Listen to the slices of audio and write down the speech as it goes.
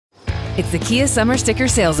It's the Kia Summer Sticker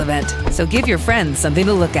Sales Event, so give your friends something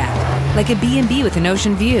to look at, like a B&B with an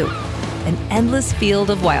ocean view, an endless field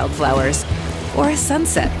of wildflowers, or a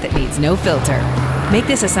sunset that needs no filter. Make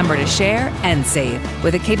this a summer to share and save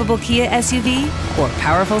with a capable Kia SUV or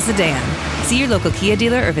powerful sedan. See your local Kia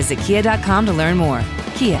dealer or visit kia.com to learn more.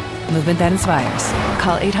 Kia, movement that inspires.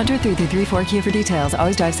 Call 800-3334-KIA for details.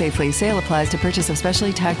 Always drive safely. Sale applies to purchase of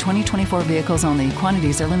specially tagged 2024 vehicles only.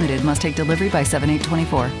 Quantities are limited. Must take delivery by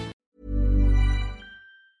 7/8/24.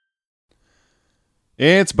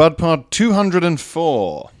 It's BudPod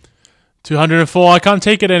 204. 204, I can't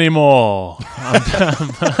take it anymore.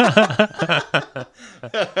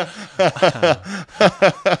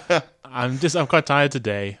 I'm quite tired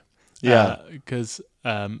today. Yeah. Because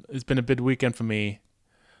it's been a big weekend for me.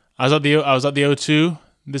 I was at the O2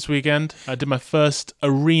 this weekend. I did my first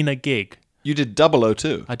arena gig. You did double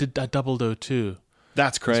O2. I doubled O2.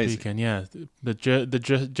 That's crazy. This weekend, yeah. The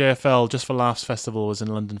JFL Just for Laughs festival was in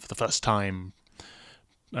London for the first time,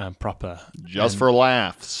 proper. Just for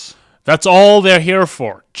laughs. That's all they're here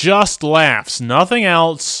for. Just laughs. Nothing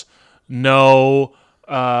else. No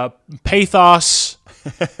pathos.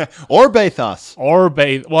 Or bathos.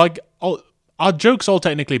 Our joke's all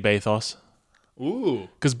technically bathos. Ooh.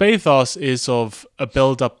 Because bathos is of a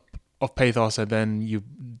build-up of pathos and then you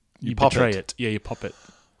betray it. Yeah, you pop it.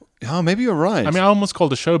 Oh, maybe you're right. I mean, I almost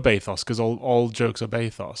called the show bathos because all jokes are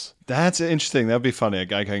bathos. That's interesting. That'd be funny. A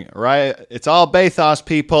guy going, right, it's all bathos,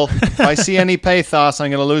 people. If I see any pathos,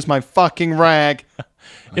 I'm going to lose my fucking rag.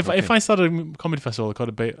 If I started a comedy festival, I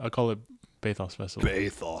call it Bathos Festival.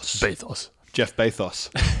 Bathos. Jeff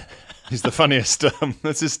Bezos. He's the funniest.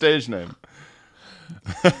 That's his stage name.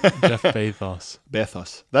 Jeff Bezos.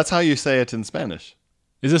 Bezos. That's how you say it in Spanish.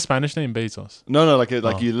 Is it a Spanish name, Bezos? No, like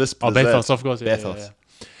you lisp the Bezos, Z. of course. Bezos.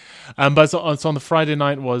 Yeah. But so on the Friday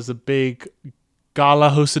night was a big gala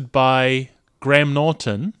hosted by Graham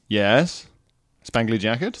Norton. Yes. Spangly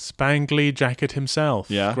Jacket? Spangly Jacket himself.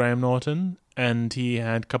 Yeah. Graham Norton. And he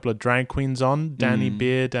had a couple of drag queens on, Danny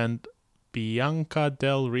Beard and Bianca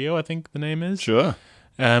Del Rio, I think the name is. Sure.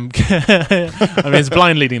 I mean, it's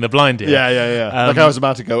blind leading the blind here. Yeah. Like I was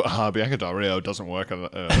about to go, Bianca Del Rio doesn't work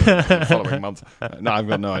the following month. No, I've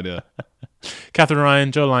got no idea. Catherine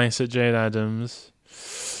Ryan, Joe Lycett, Jade Adams.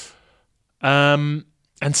 And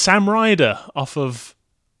Sam Ryder off of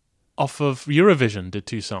Eurovision did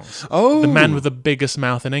 2 songs. Oh. The man with the biggest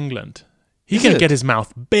mouth in England. He Is can it? get his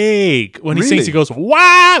mouth big. When he Really? sings, he goes,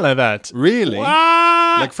 wah, like that. Really?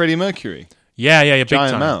 Wah! Like Freddie Mercury? Yeah, big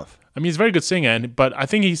Giant time. mouth. I mean, he's a very good singer, but I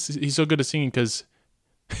think he's so good at singing because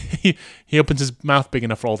he opens his mouth big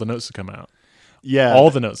enough for all the notes to come out. Yeah. All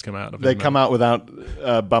the notes come out of his They mouth. come out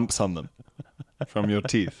without bumps on them from your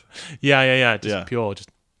teeth. Yeah. Just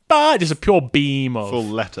a pure beam of Full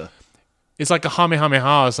letter. It's like a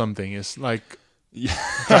Kamehameha or something. It's like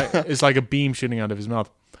it's like a beam shooting out of his mouth.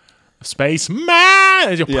 Space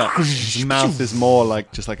man. Yeah. His mouth is more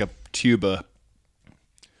like just like a tuba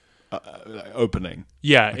opening.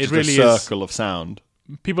 Yeah, Like it just really a is. circle of sound.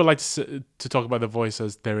 People like to talk about the voice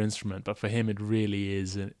as their instrument, but for him, it really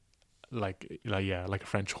is like a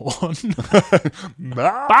French horn.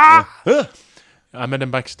 I met him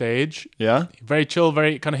backstage. Yeah. Very chill,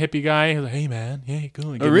 very kind of hippie guy. He was like, "Hey man, yeah,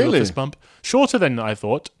 cool." Give me a really? little fist bump. Shorter than I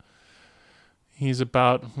thought. He's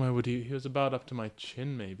about he was about up to my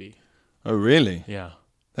chin, maybe. Oh, really? Yeah,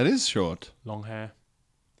 That is short. long hair.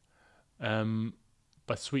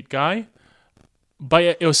 But sweet guy. But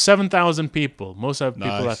it was 7,000 people. Most of the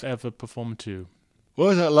people Nice. I've ever performed to. What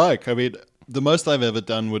was that like? I mean, the most I've ever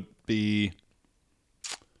done would be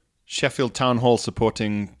Sheffield Town Hall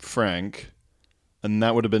supporting Frank, and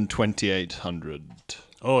that would have been 2,800.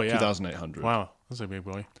 Oh yeah, 2,800. Wow, that's a big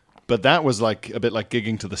boy. But that was like a bit like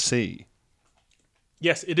gigging to the sea.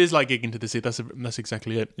 Yes, it is like gigging to the sea. That's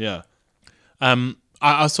exactly it. Yeah.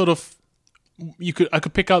 I sort of I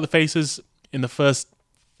could pick out the faces in the first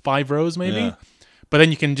 5 rows maybe, Yeah. but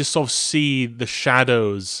then you can just sort of see the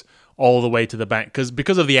shadows all the way to the back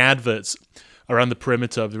because of the adverts around the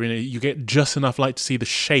perimeter of the arena. You get just enough light to see the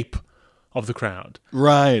shape of the crowd,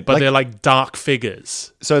 Right. but they're like dark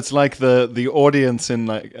figures. So it's like the audience in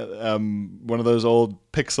like one of those old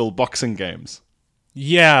pixel boxing games.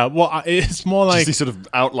 Yeah, well, it's more Just like these sort of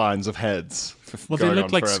outlines of heads. well, they going look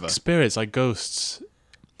on like forever. spirits, like ghosts.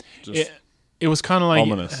 Just It was kind of like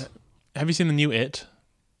ominous. Have you seen the new It?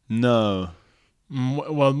 No.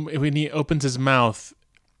 Well, when he opens his mouth,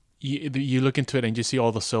 you look into it and you see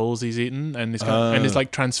all the souls he's eaten, and it's and it's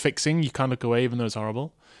like transfixing. You can't look away, even though it's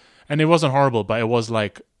horrible. And it wasn't horrible, but it was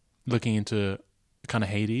like looking into kind of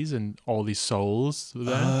Hades and all these souls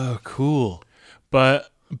there. Oh, cool. But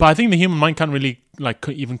But I think the human mind can't really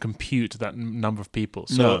even compute that number of people.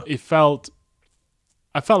 So No. I felt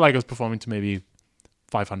like I was performing to maybe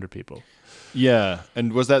 500 people. Yeah,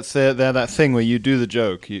 and was that that thing where you do the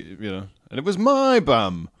joke, you know, and it was my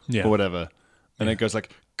bum Yeah. or whatever, and it goes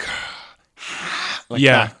like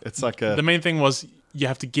Yeah. that. It's like a The main thing was you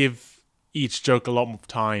have to give each joke a lot more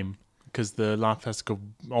time because the laugh has to go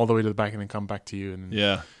all the way to the back and then come back to you.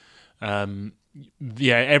 And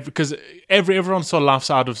because everyone sort of laughs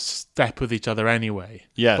out of step with each other anyway.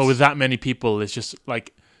 Yes. But with that many people, it's just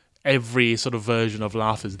like every sort of version of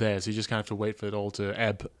laugh is there, so you just kind of have to wait for it all to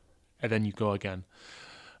ebb, and then you go again.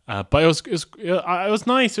 But it was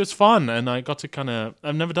nice. It was fun, and I got to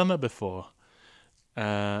I've never done that before.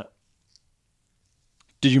 Did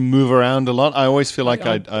you move around a lot? I always feel like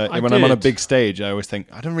when I'm on a did. big stage, I always think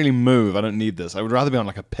I don't really move. I don't need this. I would rather be on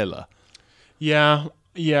like a pillar. Yeah.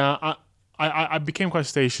 I became quite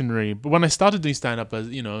stationary, but when I started doing stand up as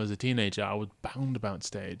a teenager, I was bound about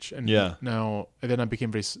stage, and then I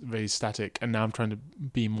became very very static, and now I'm trying to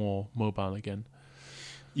be more mobile again.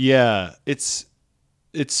 Yeah, it's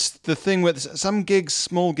the thing with some gigs,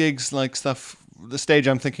 small gigs, like stuff. The stage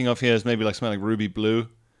I'm thinking of here is maybe like something like Ruby Blue.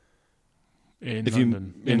 In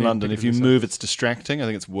London, if you move, it's distracting. I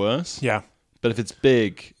think it's worse. Yeah. But if it's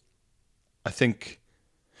big, I think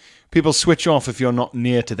people switch off if you're not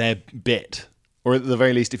near to their bit. Or at the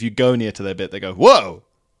very least, if you go near to their bit, they go, whoa!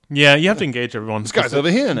 Yeah, you have to engage everyone. This guy's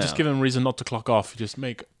over here now. Just give them a reason not to clock off. You just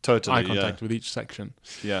make eye contact with each section.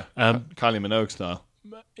 Yeah. Kylie Minogue style.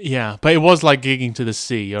 Yeah, but it was like gigging to the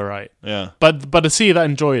sea, you're right. Yeah. But the sea that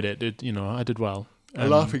enjoyed it, I did well. A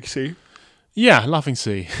laughing sea. Yeah, laughing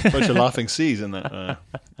sea. Bunch of laughing seas in that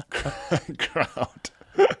crowd.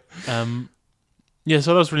 Yeah,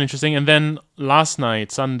 so that was really interesting. And then last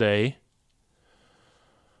night, Sunday,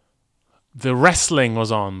 the wrestling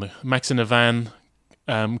was on. Max and Ivan,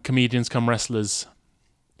 comedians come wrestlers.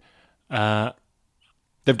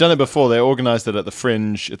 They've done it before. They organised it at the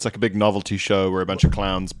Fringe. It's like a big novelty show where a bunch of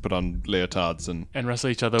clowns put on leotards and wrestle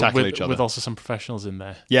each other, tackle each other. with also some professionals in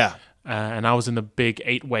there. Yeah. And I was in the big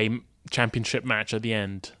 8-way championship match at the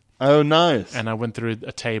end. Oh, nice. And I went through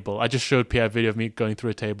a table. I just showed Pierre a video of me going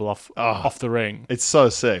through a table off the ring. It's so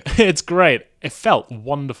sick. It's great. It felt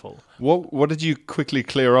wonderful. What did you quickly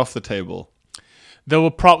clear off the table? There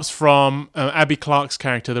were props from Abby Clark's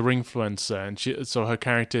character, the Ringfluencer, and so her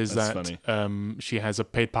character is That's that she has a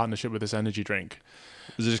paid partnership with this energy drink.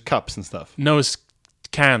 Was it just cups and stuff? No, it's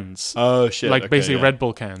cans. Oh shit! Like okay, basically yeah. Red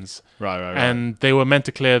Bull cans. Right. And they were meant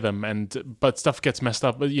to clear them, but stuff gets messed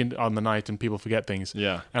up on the night, and people forget things.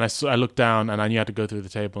 Yeah. And I looked down, and I knew I had to go through the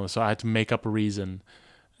table, so I had to make up a reason.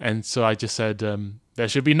 And so I just said, there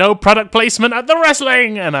should be no product placement at the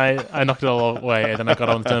wrestling! And I knocked it all away, and then I got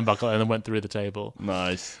on the turnbuckle and then went through the table.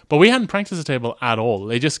 Nice. But we hadn't practiced the table at all.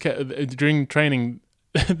 They just kept, during training,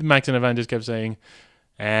 Max and Ivan just kept saying,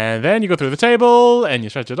 and then you go through the table, and you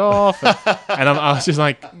stretch it off. And I was just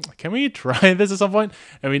like, can we try this at some point?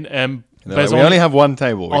 I mean, We only have one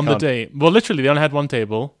table. The day. Well, literally, they only had one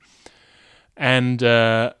table. And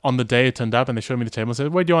on the day it turned up, and they showed me the table and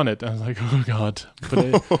said, "Where do you want it?" And I was like, "Oh God!"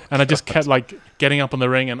 And I just kept like getting up on the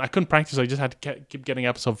ring, and I couldn't practice. So I just had to keep getting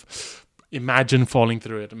up, sort of imagine falling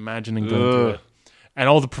through it, imagining going through it. And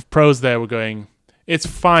all the pros there were going, "It's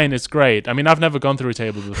fine, it's great." I mean, I've never gone through a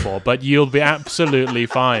table before, but you'll be absolutely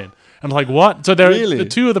fine. I'm like, "What?" So Really? the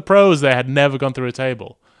two of the pros there had never gone through a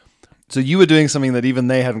table. So you were doing something that even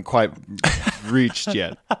they hadn't quite reached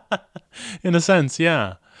yet. In a sense,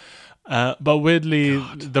 yeah. But weirdly,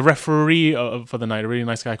 the referee for the night, a really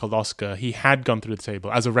nice guy called Oscar, he had gone through the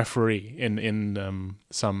table as a referee in a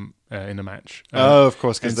match. Of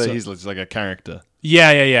course, because so- he's like a character.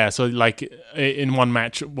 Yeah. So like in one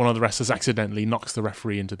match, one of the wrestlers accidentally knocks the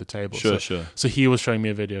referee into the table. Sure. So he was showing me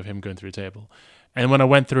a video of him going through a table, and when I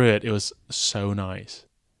went through it, it was so nice.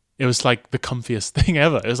 It was like the comfiest thing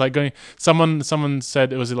ever. It was like going. Someone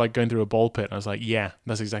said it was like going through a ball pit. And I was like, yeah,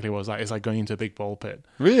 that's exactly what it was like. It's like going into a big ball pit.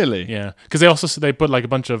 Really? Yeah, because they put like a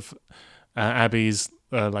bunch of Abby's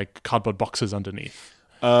like cardboard boxes underneath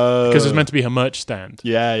because it was meant to be her merch stand.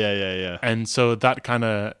 Yeah. And so that kind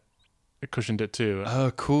of cushioned it too.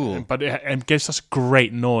 Oh, cool. But it gives such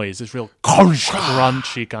great noise. It's real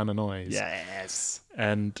crunchy kind of noise. Yes.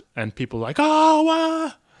 And people are like, oh,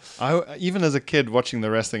 wow. Even as a kid watching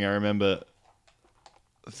the wrestling, I remember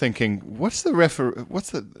thinking, looking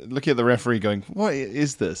at the referee going, what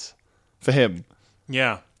is this for him?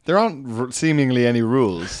 Yeah. There aren't seemingly any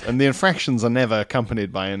rules, and the infractions are never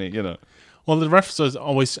accompanied by any, Well, the refs are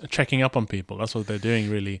always checking up on people. That's what they're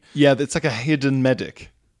doing, really. Yeah, it's like a hidden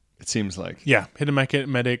medic, it seems like. Yeah, hidden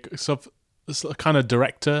medic. kind of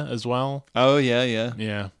director as well. Oh yeah, yeah.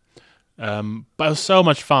 Yeah. But it was so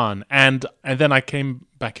much fun, and then I came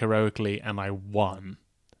back heroically and I won.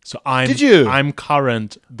 So Did you? I'm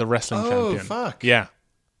current the wrestling champion. Oh fuck! Yeah,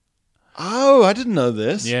 Oh, I didn't know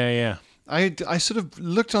this. yeah. I sort of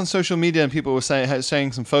looked on social media and people were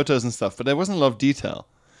saying some photos and stuff, but there wasn't a lot of detail.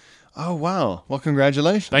 Oh wow! Well,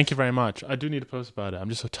 congratulations. Thank you very much. I do need to post about it. I'm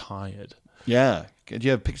just so tired. Yeah. Do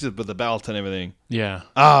you have pictures with the belt and everything? Yeah.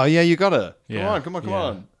 Oh yeah, you got it. Yeah. Come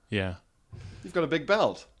on. Yeah. You've got a big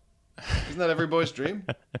belt. Isn't that every boy's dream?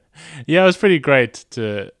 Yeah, it was pretty great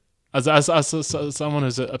to as someone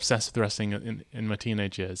who's obsessed with wrestling in my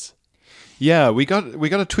teenage years. Yeah, we got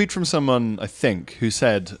a tweet from someone, I think, who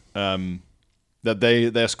said that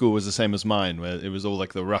their school was the same as mine, where it was all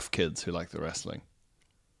like the rough kids who liked the wrestling.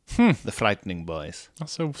 The frightening boys.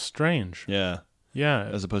 That's so strange. Yeah. Yeah.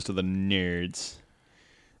 As opposed to the nerds.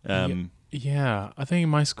 Yeah, I think in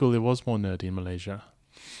my school it was more nerdy in Malaysia.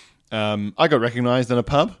 I got recognised in a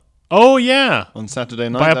pub Oh yeah, on Saturday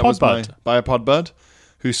night. By a That was podbud. by a podbud,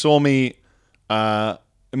 who saw me.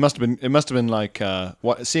 It must have been like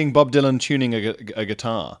seeing Bob Dylan tuning a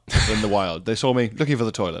guitar in the wild. They saw me looking for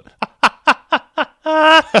the toilet.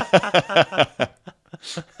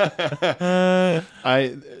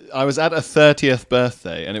 I was at a 30th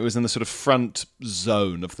birthday, and it was in the sort of front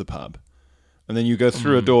zone of the pub. And then you go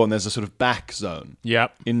through a door, and there's a sort of back zone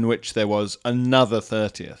yep. in which there was another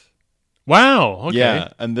 30th. Wow. Okay. Yeah,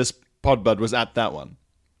 and this podbud was at that one.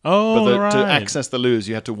 Oh, But right. to access the loos,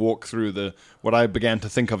 you had to walk through what I began to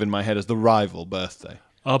think of in my head as the rival birthday.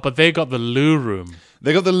 Oh, but they got the loo room.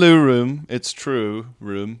 They got the loo room. It's true,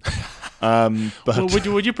 room. But Well,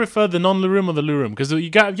 would you prefer the non-loo room or the loo room? Because you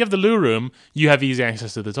have the loo room, you have easy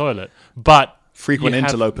access to the toilet. But frequent you have-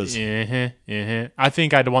 interlopers. I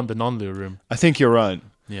think I'd want the non-loo room. I think you're right.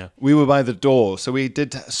 Yeah. We were by the door, so we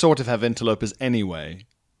did sort of have interlopers anyway.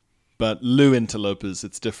 But loo interlopers,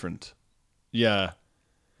 it's different. Yeah.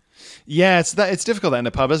 Yeah, it's difficult in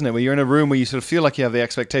a pub, isn't it? Where you're in a room where you sort of feel like you have the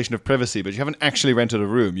expectation of privacy, but you haven't actually rented a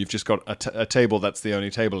room. You've just got a table that's the only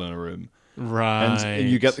table in a room. Right. And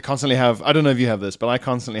you constantly have, I don't know if you have this, but I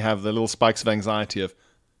constantly have the little spikes of anxiety of,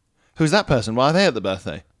 who's that person? Why are they at the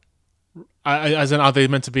birthday? As in, are they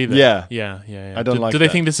meant to be there? Yeah. Yeah. I don't like Do they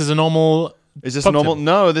that. think this is a normal... Is this pub normal? table?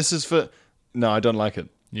 No, this is for... No, I don't like it.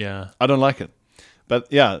 Yeah. I don't like it. But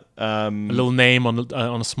yeah. A little name on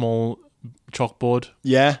a small chalkboard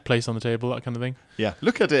Yeah. placed on the table, that kind of thing. Yeah.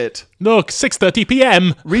 Look at it. Look, 6:30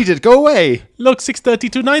 p.m. Read it. Go away. Look,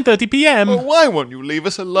 6:30 to 9:30 p.m. Oh, why won't you leave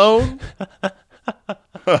us alone?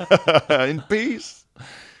 In peace.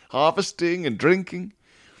 Harvesting and drinking.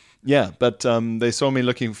 Yeah, but they saw me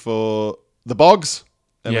looking for the bogs,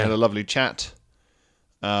 and we Yeah. had a lovely chat.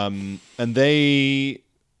 And they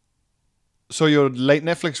saw your late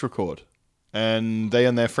Netflix record, and they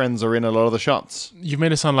and their friends are in a lot of the shots. You've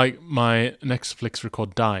made it sound like my Netflix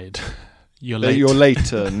record died. You're late. Your late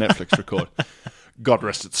Netflix record. God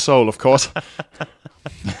rest its soul, of course.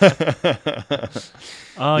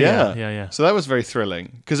 Oh, yeah. So that was very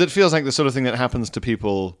thrilling, because it feels like the sort of thing that happens to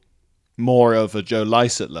people more of a Joe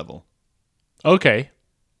Lycett level. Okay.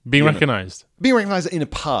 Being You know. recognized. Being recognized in a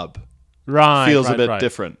pub Right. feels a right, bit right.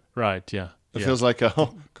 different. Right, yeah. It yeah. feels like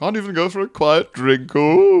can't even go for a quiet drink.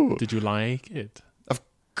 Oh, Did you like it? of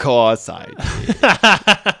course I did.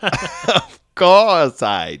 Of course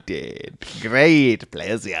I did. Great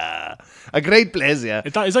pleasure. A great pleasure.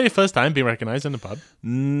 Is that your first time being recognized in a pub?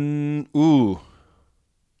 Ooh.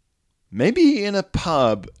 Maybe in a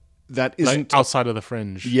pub that Like isn't... outside of the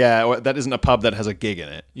fringe. yeah, or that isn't a pub that has a gig in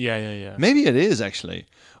it. Yeah. Maybe it is, actually.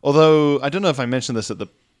 Although, I don't know if I mentioned this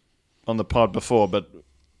on the pod before, but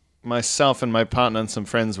myself and my partner and some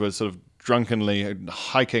friends were sort of drunkenly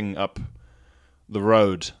hiking up the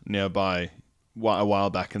road nearby a while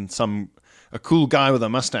back, and a cool guy with a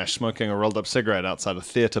mustache smoking a rolled-up cigarette outside a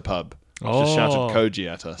theatre pub just shouted Koji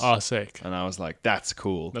at us. Oh, sick. And I was like, that's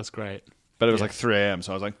cool. That's great. But it was like 3 a.m.,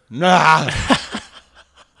 so I was like, nah!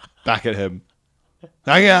 Back at him.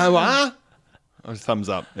 What? I was thumbs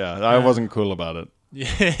up. Yeah, I wasn't cool about it.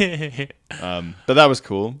 Yeah. But that was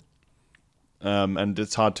cool. And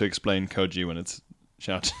it's hard to explain Koji when it's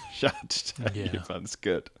shouted at you, but it's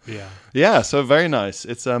good. Yeah. Yeah, so very nice.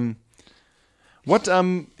 It's here's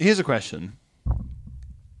a question.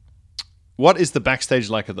 What is the backstage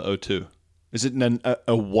like at the O2? Is it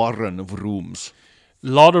a warren of rooms?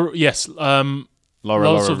 Lots of rooms.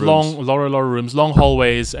 Laura rooms, long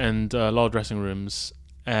hallways, and a lot of dressing rooms,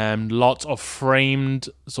 and lots of framed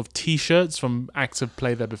sort of T-shirts from acts who've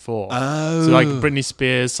played there before. Oh. So like Britney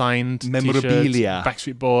Spears signed Memorabilia. T-shirts,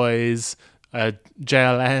 Backstreet Boys,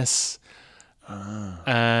 JLS,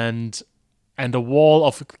 and and a wall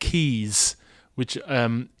of keys, which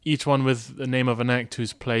each one with the name of an act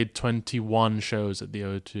who's played 21 shows at the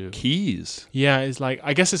O2. Keys. Yeah, it's like,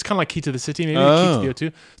 I guess it's kind of like Key to the City, maybe. Oh. Key to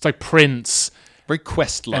the O2. It's like Prince. Very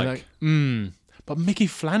Quest-like. But Mickey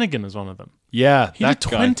Flanagan is one of them. Yeah, He that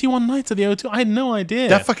did guy. 21 nights at the O2. I had no idea.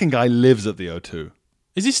 That fucking guy lives at the O2.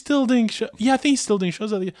 Is he still doing shows? Yeah, I think he's still doing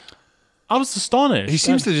shows at the... I was astonished. He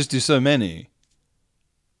seems to just do so many.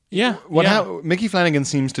 Yeah. Mickey Flanagan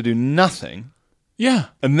seems to do nothing Yeah.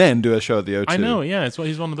 and then do a show at the O2. I know, yeah.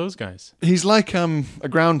 He's one of those guys. He's like a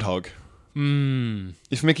groundhog.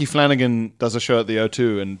 If Mickey Flanagan does a show at the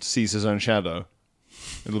O2 and sees his own shadow,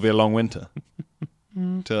 it'll be a long winter.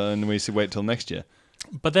 And we wait till next year.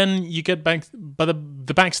 But then you get back... But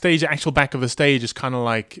the backstage, the actual back of the stage is kind of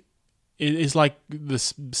like... It's like the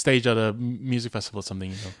stage at a music festival or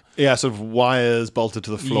something, you know. Yeah, sort of wires bolted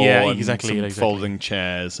to the floor. Yeah, and exactly, some exactly. folding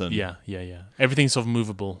chairs. And Yeah. Everything's sort of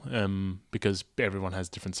movable because everyone has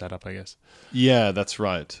different setup, I guess. Yeah, that's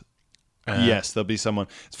right. Yes, there'll be someone.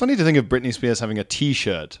 It's funny to think of Britney Spears having a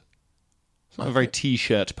T-shirt. She's not a very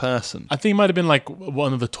T-shirt person. I think it might have been like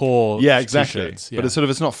one of the tour Yeah, exactly. T-shirts. Yeah. But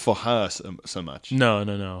it's not for her so much.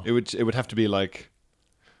 No. It would have to be like,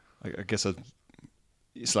 I guess, a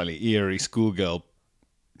slightly eerie schoolgirl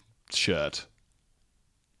shirt.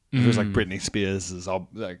 If it was like Britney Spears'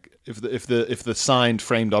 like if the signed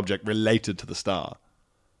framed object related to the star.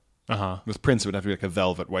 Uh-huh. With Prince, it would have to be like a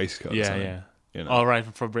velvet waistcoat. or Yeah, something, yeah. You know. All right,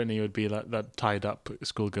 for Britney, it would be like that tied up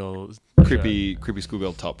schoolgirl. Creepy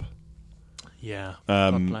schoolgirl top. Yeah.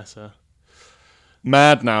 God bless her.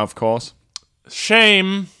 Mad now, of course.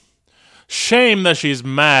 Shame that she's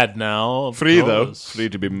mad now. of Free though. course. Free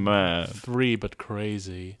to be mad. Free but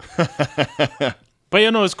crazy. But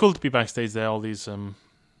it's cool to be backstage there. All these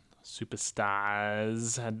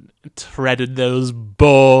superstars had treaded those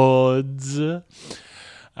boards.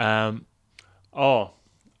 I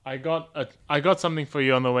got something for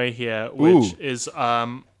you on the way here, which is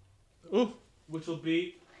which will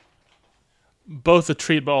be both a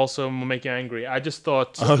treat but also will make you angry. I just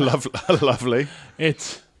thought Oh, lovely.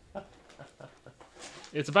 it's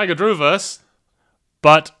a bag of Druvers,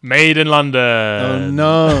 but made in London. Oh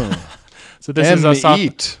no. So this is a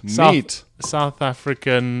meat. South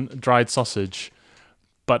African dried sausage,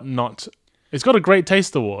 but not. It's got a great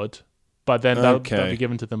taste award, but then that'll be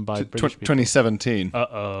given to them by British people. 2017.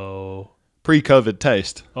 Uh-oh. Pre-COVID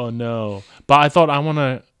taste. Oh no. But I thought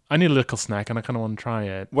I need a little snack and I kind of want to try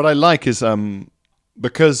it. What I like is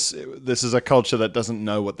because this is a culture that doesn't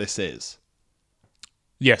know what this is.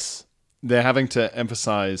 Yes. They're having to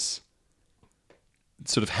emphasize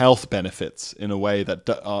sort of health benefits in a way that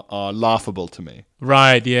are laughable to me.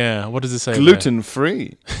 Right, yeah. What does it say?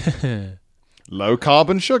 Gluten-free. Low carb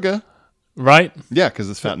and sugar. Right? Yeah, because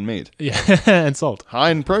it's fat and meat. Yeah. And salt. High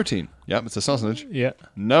in protein. Yep, it's a sausage. Yeah.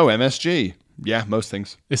 No MSG. Yeah, most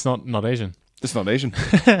things. It's not Asian. It's not Asian.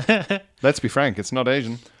 Let's be frank, it's not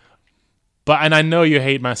Asian. And I know you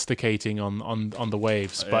hate masticating on the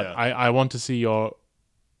waves, but Yeah. I want to see your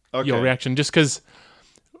Okay. reaction, just because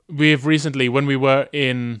we've recently, when we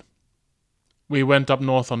went up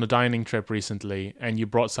north on a dining trip recently, and you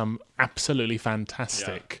brought some absolutely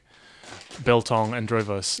fantastic biltong and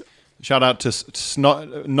drivers. Shout out to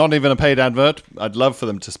not even a paid advert. I'd love for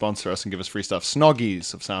them to sponsor us and give us free stuff.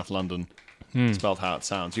 Snoggies of South London, spelled how it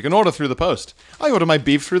sounds. You can order through the post. I order my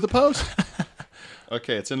beef through the post.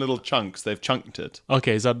 Okay, it's in little chunks. They've chunked it.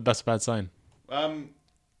 Okay, that's a bad sign.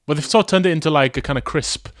 Well, they've sort of turned it into like a kind of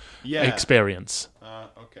crisp experience.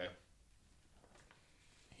 Okay.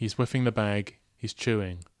 He's whiffing the bag. He's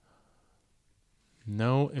chewing.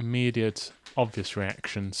 No immediate obvious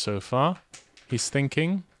reaction so far. He's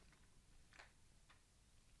thinking.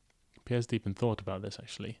 Appears deep in thought about this,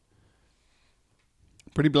 actually.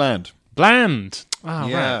 Pretty bland. Bland! Ah,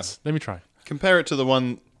 Yeah. right. Let me try. Compare it to the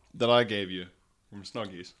one that I gave you from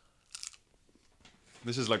Snoggies.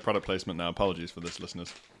 This is like product placement now. Apologies for this,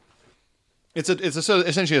 listeners. It's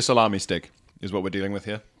essentially a salami stick, is what we're dealing with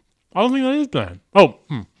here. I don't think that is bland. Oh,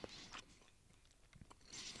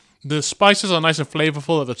 The spices are nice and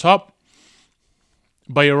flavorful at the top.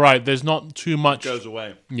 But you're right, there's not too much. Goes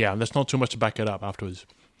away. Yeah, there's not too much to back it up afterwards.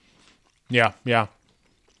 Yeah.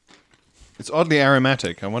 It's oddly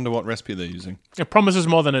aromatic. I wonder what recipe they're using. It promises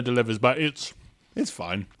more than it delivers, but It's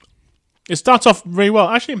fine. it starts off very well.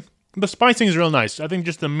 Actually, the spicing is real nice. I think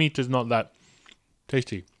just the meat is not that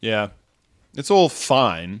tasty. Yeah. It's all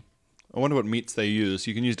fine. I wonder what meats they use.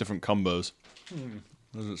 You can use different combos.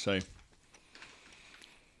 What does it say?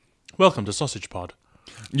 Welcome to Sausage Pod.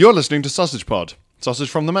 You're listening to Sausage Pod. Sausage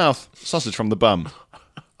from the mouth. Sausage from the bum.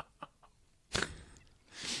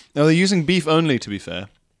 Now, they're using beef only, to be fair.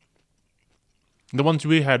 The ones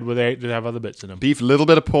we had, did they have other bits in them? Beef, little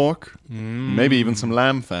bit of pork, maybe even some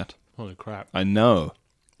lamb fat. Holy crap! I know.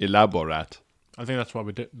 Elaborate. I think that's what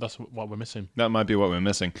we did. That's what we're missing. That might be what we're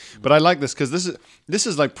missing. But I like this because this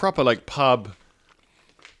is like proper like pub.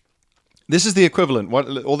 This is the equivalent. What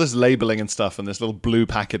all this labeling and stuff, and this little blue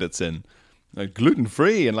packet it's in, like gluten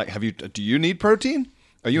free, and like, do you need protein?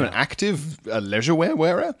 Are you an active leisure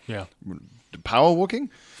wearer? Yeah. Power walking?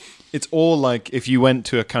 It's all like if you went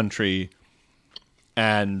to a country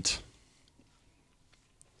and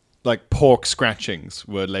like pork scratchings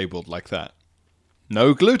were labeled like that.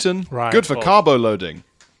 No gluten. Right, Good for carbo loading.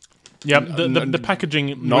 Yeah, the packaging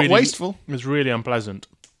Not really wasteful. is really unpleasant.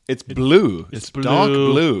 It's blue. It's dark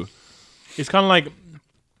blue. It's kind of like,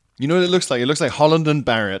 you know what it looks like? It looks like Holland and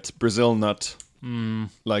Barrett Brazil nut.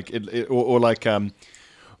 Like or like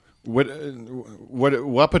what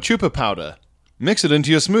Wapa Chupa powder. Mix it into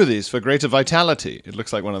your smoothies for greater vitality. It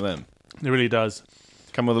looks like one of them. it really does.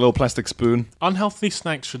 Come with a little plastic spoon. Unhealthy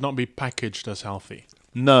snacks should not be packaged as healthy.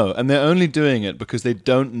 No, and they're only doing it because they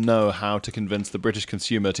don't know how to convince the British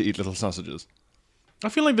consumer to eat little sausages. I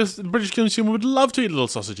feel like the British consumer would love to eat little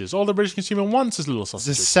sausages. All the British consumer wants is little The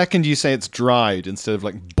sausages. second you say it's dried instead of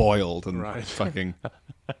like boiled and Right. fucking...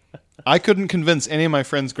 I couldn't convince any of my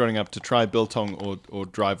friends growing up to try biltong or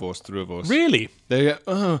dryvurst, through Really? They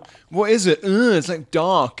go, what is it? It's like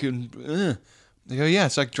dark and... They go, yeah,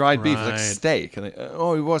 it's like dried beef, it's like Right. steak. And they,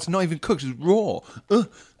 well, it's not even cooked, it's raw.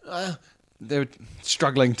 They're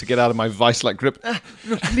struggling to get out of my vice-like grip.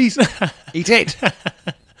 No, please, eat it.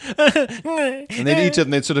 And they'd eat it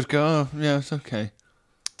and they'd sort of go, oh, yeah, it's okay.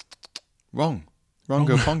 Wrong.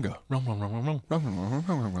 Wrong-go pongo. Wrong. Wrong.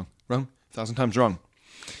 1,000 times wrong.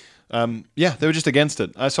 Yeah, they were just against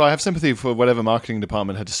it. So I have sympathy for whatever marketing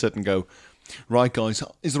department had to sit and go, right, guys,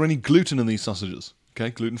 is there any gluten in these sausages? Okay,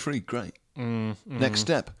 gluten-free, great. Next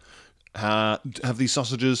step. Have these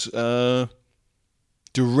sausages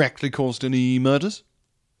directly caused any murders?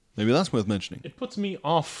 Maybe that's worth mentioning. It puts me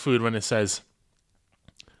off food when it says,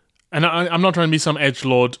 and I'm not trying to be some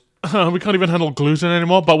edgelord, we can't even handle gluten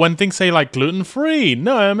anymore, but when things say like gluten-free,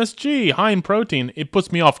 no MSG, high in protein, it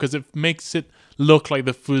puts me off because it makes it look like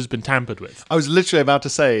the food's been tampered with. I was literally about to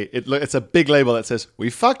say, it's a big label that says, we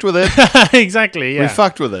fucked with it. Exactly, yeah. We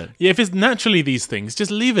fucked with it. Yeah, if it's naturally these things, just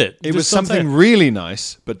leave it. It was something really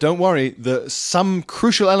nice, but don't worry, some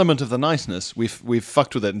crucial element of the niceness, we've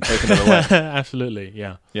fucked with it and taken it away. Absolutely,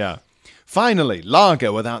 yeah. Yeah. Finally,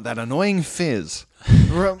 lager without that annoying fizz.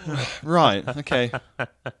 Right, okay.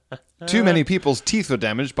 Too many people's teeth were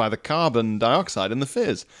damaged by the carbon dioxide in the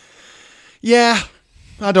fizz. Yeah,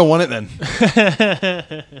 I don't want it then.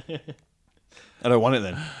 I don't want it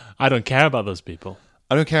then. I don't care about those people.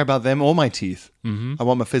 I don't care about them or my teeth. Mm-hmm. I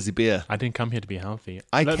want my fizzy beer. I didn't come here to be healthy.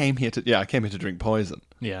 I came here to drink poison.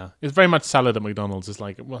 Yeah, it's very much salad at McDonald's. It's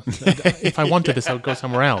like, well, if I wanted this, I would go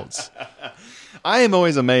somewhere else. I am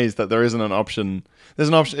always amazed that there isn't an option. There's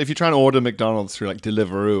an option if you try and order McDonald's through like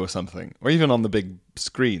Deliveroo or something, or even on the big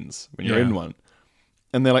screens when you're in one,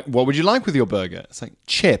 and they're like, "What would you like with your burger?" It's like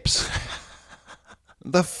chips.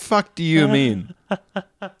 The fuck do you mean?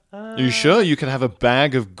 Are you sure you can have a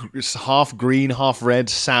bag of half green, half red,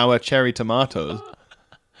 sour cherry tomatoes?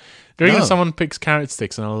 During No. someone picks carrot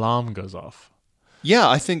sticks, an alarm goes off. Yeah,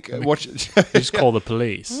 I think You just call the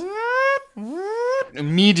police.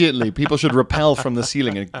 Immediately, people should rappel from the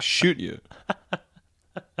ceiling and shoot you.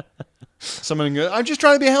 Someone goes, I'm just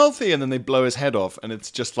trying to be healthy, and then they blow his head off, and it's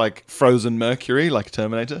just like frozen mercury, like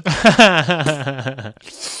Terminator.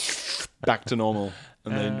 Back to normal,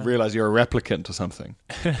 and they realize you're a replicant or something.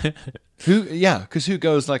 Because who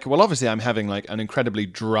goes like, well, obviously I'm having like an incredibly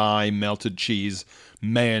dry, melted cheese,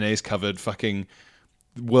 mayonnaise-covered fucking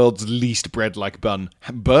world's least bread-like bun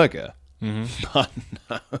burger. Mm-hmm. But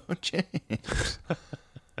no, James.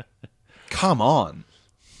 Come on.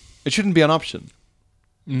 It shouldn't be an option.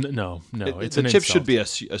 No, it's the an chip insult. should be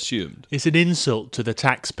assumed. It's an insult to the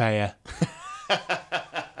taxpayer.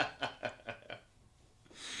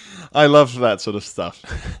 I love that sort of stuff.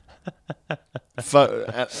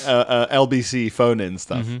 LBC phone-in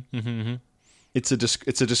stuff. Mm-hmm. It's a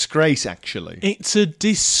disgrace, actually. It's a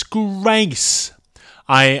disgrace.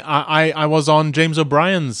 I was on James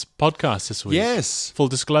O'Brien's podcast this week. Yes. Full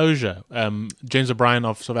disclosure. James O'Brien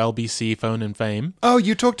of sort of LBC phone-in fame. Oh,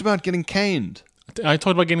 you talked about getting caned. I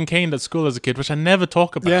talked about getting caned at school as a kid, which I never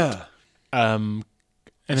talk about. Yeah. And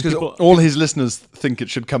Because people, all his listeners think it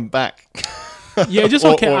should come back. yeah, just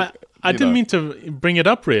Or- okay. or, I didn't mean to bring it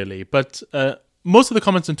up really, but most of the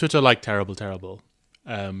comments on Twitter are like terrible.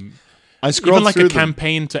 I scrolled Even like through a them.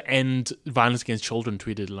 campaign to end violence against children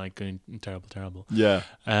tweeted like going terrible. Yeah.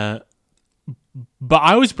 But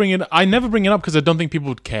I always I never bring it up because I don't think people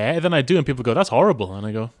would care. And then I do, and people go, "That's horrible," and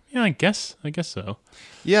I go, "Yeah, I guess so."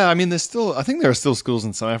 Yeah, I mean, I think there are still schools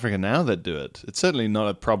in South Africa now that do it. It's certainly not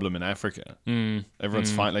a problem in Africa.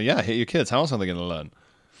 Everyone's fine. Like, yeah, hit your kids. How else are they going to learn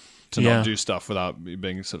to not do stuff without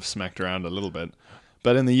being sort of smacked around a little bit?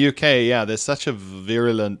 But in the UK, yeah, there's such a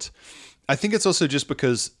virulent... I think it's also just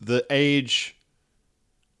because the age...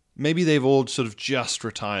 Maybe they've all sort of just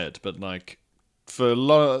retired, but like for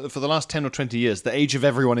the last 10 or 20 years, the age of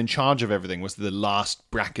everyone in charge of everything was the last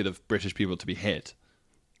bracket of British people to be hit.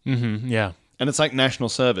 Mm-hmm, yeah. And it's like national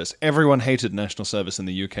service. Everyone hated national service in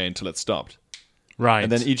the UK until it stopped. Right.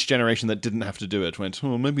 And then each generation that didn't have to do it went,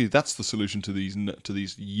 oh, maybe that's the solution to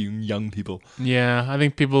these young people. Yeah, I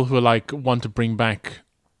think people who like want to bring back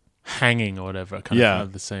hanging or whatever kind of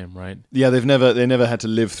have the same, right? Yeah, they never had to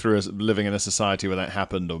live through living in a society where that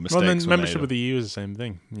happened or mistakes. Well, then were membership made. of the EU is the same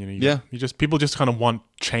thing. People just kind of want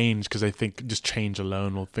change because they think just change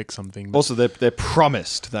alone will fix something. Also, they're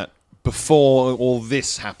promised that before all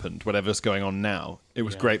this happened, whatever's going on now, it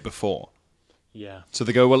was great before. Yeah. So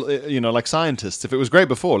they go, well, like scientists, if it was great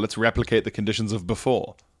before, let's replicate the conditions of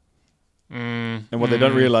before. And what they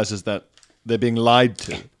don't realize is that they're being lied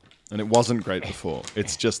to, and it wasn't great before.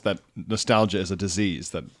 It's just that nostalgia is a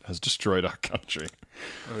disease that has destroyed our country.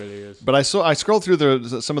 It really is. But I scrolled through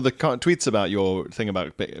some of the tweets about your thing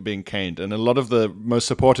about being caned, and a lot of the most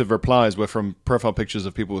supportive replies were from profile pictures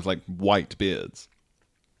of people with like white beards.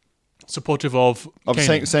 Supportive of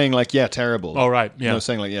saying like, yeah, terrible. Oh, right, yeah. No,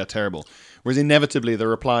 saying like, yeah, terrible. Whereas inevitably the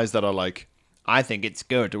replies that are like, I think it's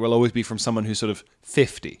good, will always be from someone who's sort of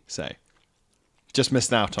 50, say. Just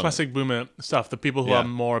missed out on classic it. boomer stuff. The people who are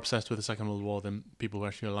more obsessed with the Second World War than people who are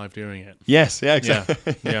actually alive during it. Yes, yeah,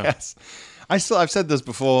 exactly. Yeah. Yes. I've said this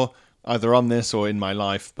before, either on this or in my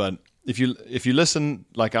life, but if you listen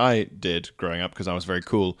like I did growing up, because I was very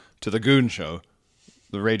cool, to The Goon Show,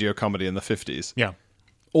 the radio comedy in the 50s. Yeah.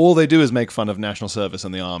 All they do is make fun of national service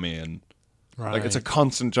and the army, and Right. it's a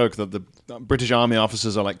constant joke that the British army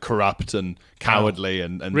officers are like corrupt and cowardly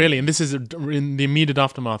and really, and this is in the immediate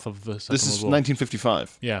aftermath of the Second This is World War.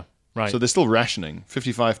 1955. Yeah, right. So they're still rationing,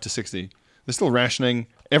 55 to 60. They're still rationing.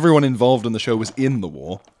 Everyone involved in the show was in the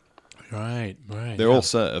war. Right. They're all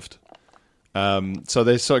served. So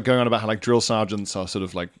they start going on about how like drill sergeants are sort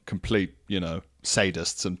of like complete,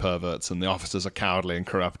 sadists and perverts, and the officers are cowardly and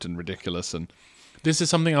corrupt and ridiculous. And this is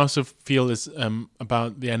something I also feel is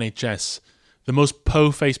about the NHS. The most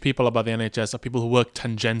po-faced people about the NHS are people who work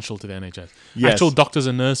tangential to the NHS. Yes. Actual doctors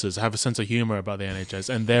and nurses have a sense of humor about the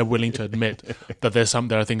NHS, and they're willing to admit that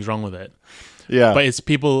there are things wrong with it. Yeah, But it's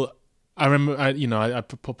people. I remember, I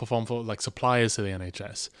performed for like suppliers to the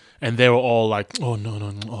NHS, and they were all like, "Oh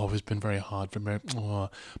no, it's been very hard."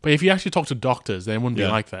 But if you actually talk to doctors, they wouldn't be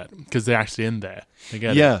like that because they're actually in there. They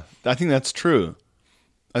get it. I think that's true.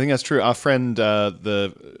 Our friend,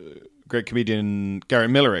 the great comedian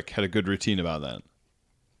Garrett Millerick, had a good routine about that.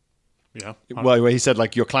 Yeah. Well, where he said,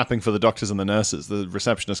 like, you're clapping for the doctors and the nurses. The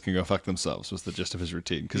receptionists can go fuck themselves, was the gist of his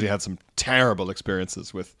routine. Because he had some terrible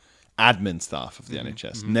experiences with admin staff of the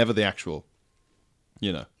NHS. Never the actual,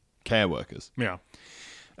 care workers. Yeah.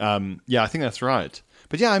 I think that's right.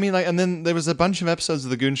 But yeah, I mean, like, and then there was a bunch of episodes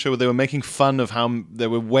of The Goon Show where they were making fun of how there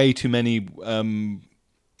were way too many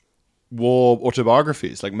war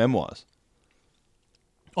autobiographies, like memoirs.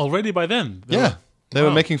 Already by then. They were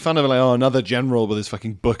making fun of another general with his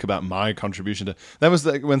fucking book about my contribution to... That was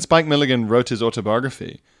when Spike Milligan wrote his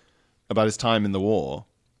autobiography about his time in the war,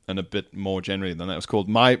 and a bit more generally than that. It was called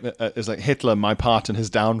it's like Hitler, My Part in His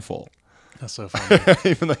Downfall. That's so funny.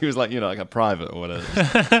 Even though he was like, like a private or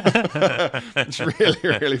whatever. It's really,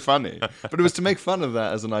 really funny. But it was to make fun of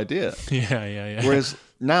that as an idea. Yeah. Whereas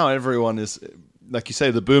now everyone is, like you say,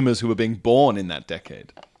 the boomers who were being born in that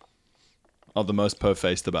decade are the most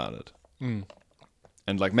po-faced about it.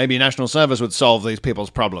 And like maybe national service would solve these people's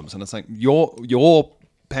problems, and it's like your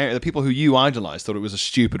parent, the people who you idolized, thought it was a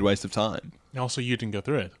stupid waste of time. Also, you didn't go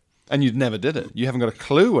through it, and you never did it. You haven't got a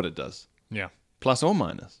clue what it does. Yeah, plus or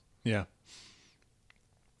minus. Yeah.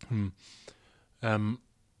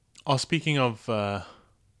 Speaking of, were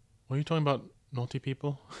you talking about naughty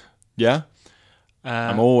people? Yeah.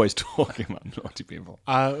 I'm always talking about naughty people.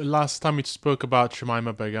 Last time we spoke about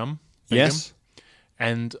Shamima Begum. Yes.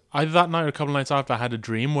 And either that night or a couple of nights after, I had a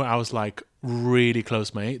dream where I was like really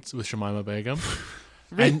close mates with Shamima Begum.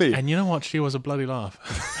 Really? And you know what? She was a bloody laugh.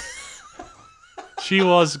 She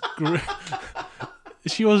was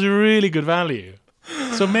really good value.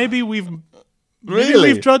 So maybe we've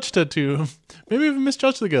judged her too. Maybe we've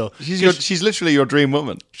misjudged the girl. She's literally your dream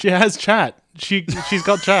woman. She has chat. She's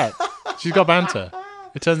got chat. She's got banter.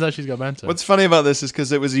 It turns out she's got banter. What's funny about this is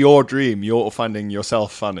because it was your dream. You're finding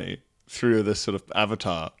yourself funny through this sort of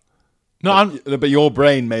avatar. No, But your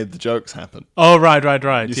brain made the jokes happen. Oh, right.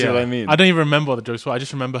 You see what I mean? I don't even remember what the jokes were. I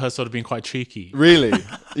just remember her sort of being quite cheeky. Really?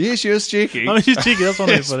 Yeah, she was cheeky. I mean, she's cheeky. That's one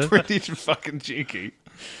way to It's put it. pretty fucking cheeky.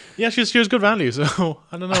 Yeah, she was good value. So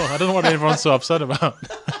I don't know what everyone's so upset about.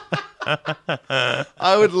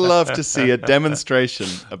 I would love to see a demonstration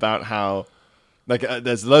about how, like,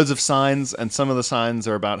 there's loads of signs, and some of the signs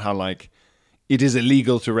are about how, like, it is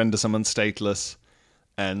illegal to render someone stateless,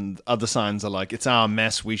 and other signs are like, it's our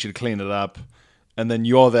mess, we should clean it up. And then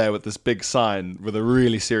you're there with this big sign with a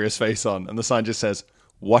really serious face on, and the sign just says,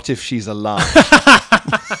 "What if she's alive?"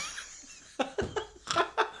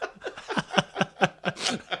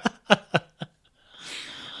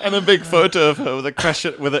 And a big photo of her with a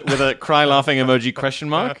question, with a cry laughing emoji question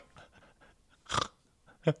mark.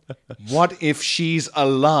 What if she's a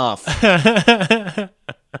laugh?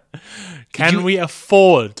 Can we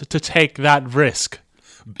afford to take that risk?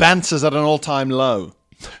 Banter's at an all-time low.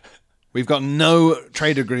 We've got no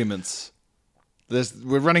trade agreements.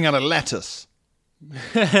 We're running out of lettuce.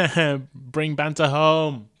 Bring banter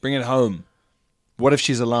home. Bring it home. What if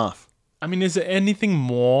she's a laugh? I mean, is there anything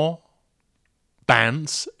more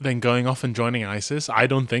bants than going off and joining ISIS? I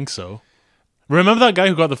don't think so. Remember that guy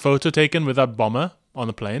who got the photo taken with that bomber on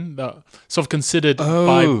the plane? That sort of considered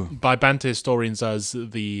by banter historians as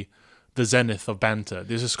the zenith of banter.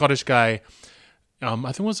 There's a Scottish guy, I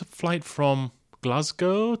think it was a flight from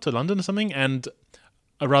Glasgow to London or something, and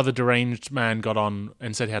a rather deranged man got on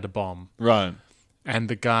and said he had a bomb. Right. And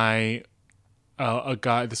the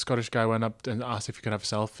Scottish guy went up and asked if he could have a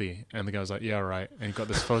selfie, and the guy was like, "Yeah, right." And he got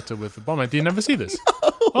this photo with the bomb. Do you never see this?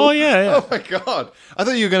 No. Oh yeah. Oh my god! I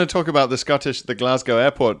thought you were going to talk about the Glasgow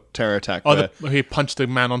airport terror attack. Oh, he punched the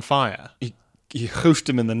man on fire. He hoofed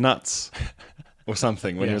him in the nuts or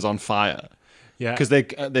something when he was on fire. Yeah, because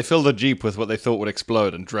they filled a jeep with what they thought would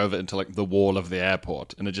explode and drove it into like the wall of the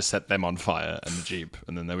airport, and it just set them on fire and the jeep,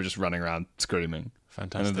 and then they were just running around screaming.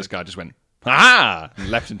 Fantastic. And then this guy just went, "Ah!" and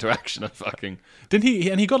leapt into action and fucking. Didn't he?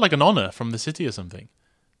 And he got like an honor from the city or something.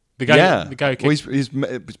 The guy who kicked... Well, he's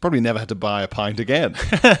probably never had to buy a pint again.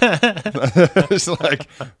 It's like,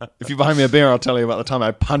 if you buy me a beer, I'll tell you about the time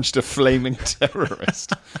I punched a flaming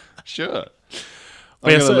terrorist. Sure.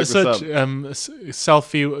 But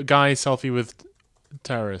selfie with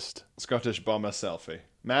terrorist. Scottish bomber selfie.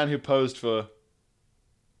 Man who posed for...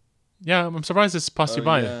 Yeah, I'm surprised this passed you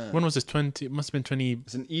by. Yeah. When was this? It must have been 20...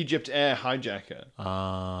 It's an Egypt Air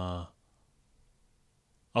hijacker.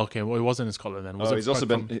 Okay, well, he wasn't in Scotland then.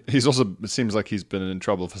 He's also it seems like he's been in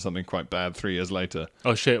trouble for something quite bad 3 years later.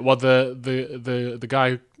 Oh shit! What the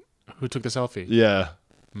guy who took the selfie? Yeah,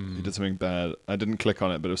 he did something bad. I didn't click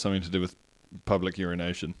on it, but it was something to do with public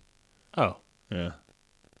urination. Oh, yeah.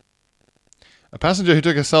 A passenger who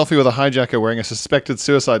took a selfie with a hijacker wearing a suspected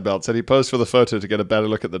suicide belt said he posed for the photo to get a better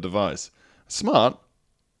look at the device. Smart.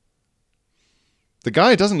 The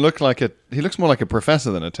guy doesn't look like he looks more like a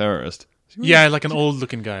professor than a terrorist. Yeah, like an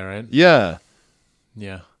old-looking guy, right? Yeah.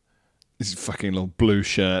 Yeah. His fucking little blue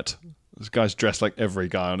shirt. This guy's dressed like every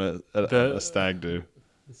guy on a stag do.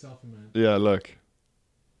 The selfie man. Yeah, look.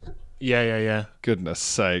 Yeah. Goodness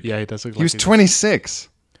sake. Yeah, he does look like he was 26.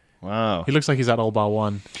 Wow. He looks like he's at Old Bar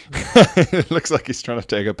 1. It looks like he's trying to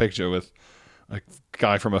take a picture with a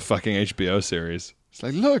guy from a fucking HBO series. It's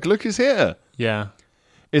like, look who's here. Yeah.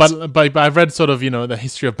 But I've read sort of, the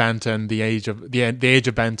history of banter and the age of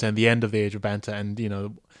banter and the end of the age of banter, and a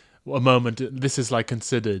moment. This is like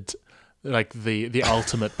considered like the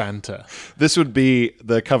ultimate banter. This would be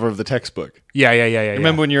the cover of the textbook. Yeah.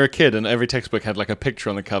 Remember when you were a kid and every textbook had like a picture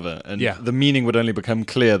on the cover, and the meaning would only become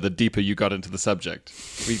clear the deeper you got into the subject.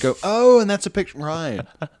 We'd go, oh, and that's a picture, right?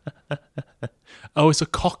 Oh, it's a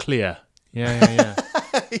cochlea. Yeah.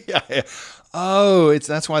 Yeah. Oh,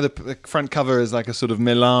 that's why the front cover is like a sort of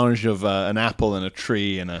melange of an apple and a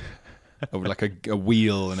tree and like a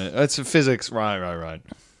wheel, and it's physics. Right.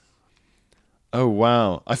 Oh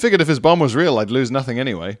wow! I figured if his bomb was real, I'd lose nothing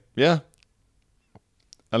anyway. Yeah.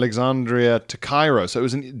 Alexandria to Cairo, so it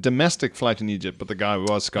was a domestic flight in Egypt, but the guy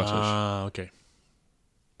was Scottish. Ah, okay.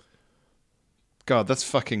 God, that's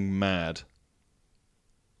fucking mad.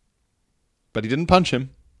 But he didn't punch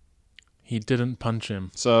him. He didn't punch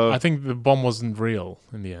him. So I think the bomb wasn't real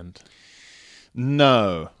in the end.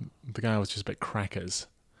 No. The guy was just a bit crackers.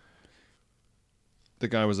 The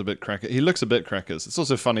guy was a bit crackers. He looks a bit crackers. It's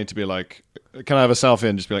also funny to be like, can I have a selfie?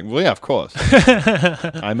 And just be like, well, yeah, of course.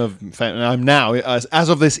 I'm now, as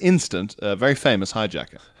of this instant, a very famous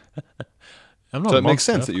hijacker. So it makes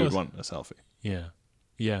sense that you would want a selfie.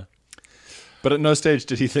 Yeah. But at no stage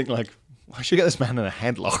did he think like, I should get this man in a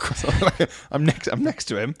headlock or something. I'm next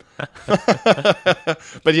to him.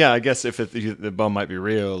 But yeah, I guess if the bomb might be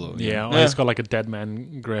real. Or, or it's got like a dead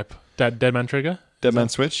man grip. Dead man trigger? Dead man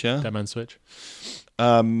switch, yeah. Dead man switch.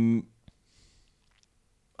 I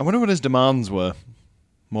wonder what his demands were.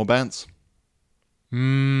 More bants?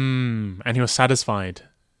 And he was satisfied.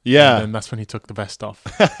 Yeah. And then that's when he took the vest off.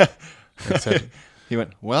 And said, he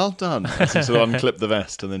went, well done. As he sort of unclipped the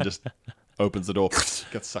vest and then just opens the door,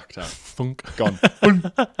 gets sucked out. Thunk. Gone.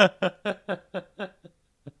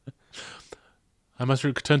 I must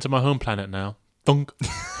return to my home planet now. Thunk.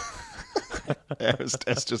 Yeah,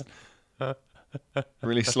 it's just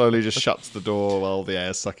really slowly just shuts the door while the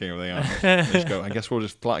air's sucking everything out. Just go, I guess we'll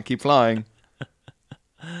just keep flying.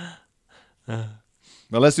 Well,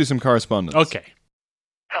 let's do some correspondence. Okay.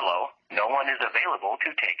 Hello, no one is available to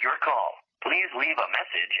take your call. Please leave a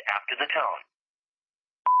message after the tone.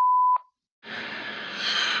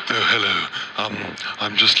 Oh, hello.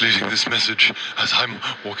 I'm just leaving this message as I'm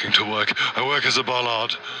walking to work. I work as a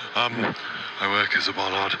bollard. I'm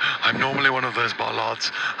normally one of those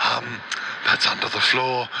bollards that's under the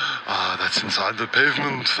floor, that's inside the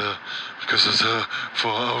pavement, because it's for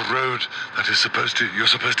a road that you're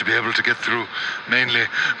supposed to be able to get through mainly,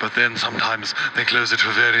 but then sometimes they close it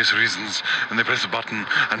for various reasons, and they press a button,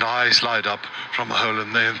 and I slide up from a hole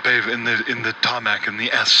in the tarmac, in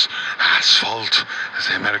the asphalt, as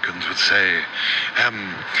the Americans would say, and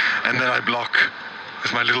then I block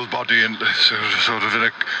with my little body and sort of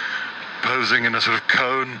posing in a sort of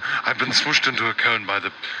cone. I've been smooshed into a cone by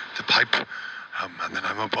the pipe, and then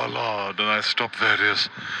I'm a bollard, and I stop various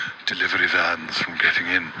delivery vans from getting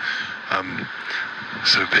in.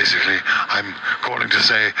 So basically, I'm calling to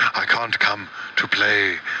say I can't come to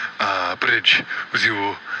play bridge with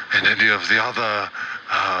you and any of the other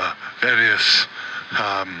various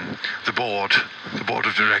the board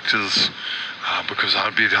of directors, because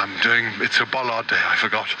it's a bollard day. I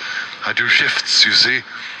forgot. I do shifts, you see.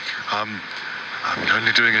 I'm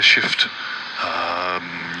only doing a shift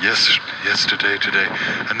yesterday, today,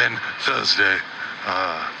 and then Thursday,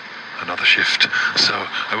 another shift. So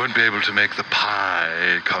I won't be able to make the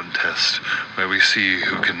pie contest where we see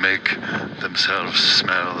who can make themselves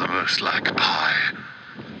smell the most like pie.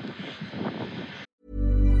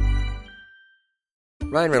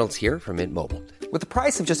 Ryan Reynolds here from Mint Mobile. With the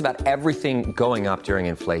price of just about everything going up during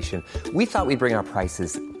inflation, we thought we'd bring our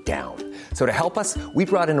prices down. So to help us, we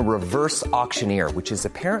brought in a reverse auctioneer, which is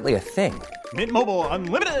apparently a thing. Mint Mobile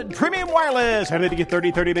Unlimited Premium Wireless. How to get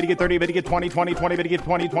 30, 30, bit to get 30, bit to get 20, 20, 20, bit to get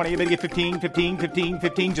 20, 20, bit to get 15, 15, 15,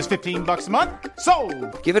 15, just $15 a month?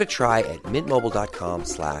 Sold! Give it a try at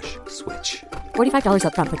mintmobile.com/switch. $45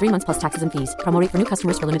 up front for 3 months plus taxes and fees. Promo rate for new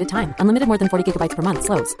customers for limited time. Unlimited more than 40 gigabytes per month.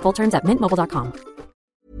 Slows full terms at mintmobile.com.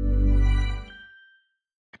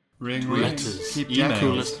 Ring letters, keep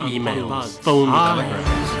emails, phone letters,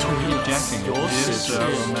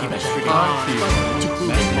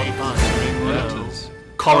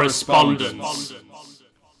 correspondence.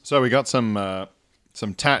 So we got some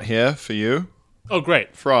tat here for you Oh,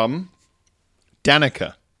 great. from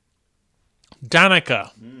Danica.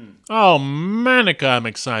 Danica. Oh, Manica, I'm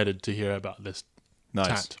excited to hear about this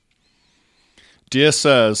Nice. tat. Dear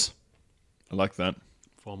sirs, I like that.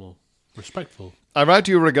 Formal. Respectful. I write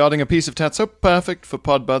to you regarding a piece of tat so perfect for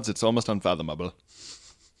podbuds it's almost unfathomable.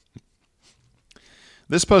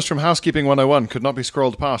 This post from Housekeeping 101 could not be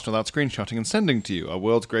scrolled past without screenshotting and sending to you, our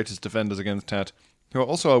world's greatest defenders against tat, who are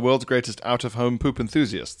also our world's greatest out-of-home poop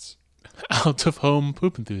enthusiasts. Out-of-home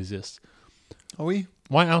poop enthusiasts. Are we?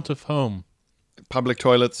 Why out of home? Public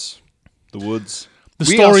toilets, the woods. The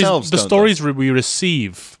We stories, ourselves the don't, stories we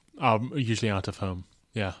receive are usually out of home.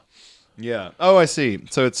 Yeah. Yeah. Oh, I see.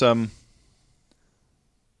 So it's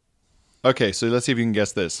Okay, so let's see if you can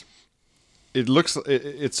guess this. It looks.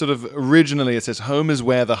 It's sort of originally it says home is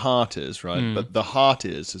where the heart is, right? But the heart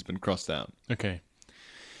has been crossed out. Okay.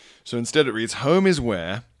 So instead it reads home is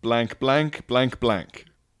where blank blank blank blank.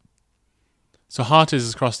 So heart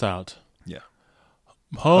is crossed out. Yeah.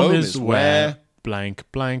 Home is where blank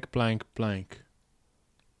blank blank blank.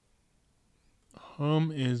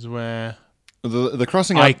 Home is where The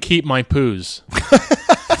crossing I out. keep my poos.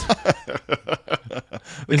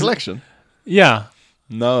 The collection. Yeah.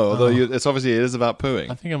 No, although it's obviously it is about pooing.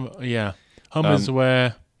 I think yeah. Home is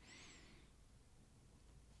where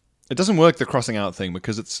It doesn't work, the crossing out thing,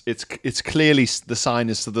 because it's clearly the sign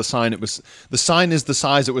is the sign it was. The sign is the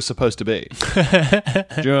size it was supposed to be. Do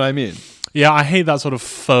you know what I mean? Yeah, I hate that sort of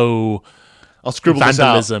faux I'll scribble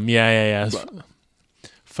vandalism. this out. Yeah.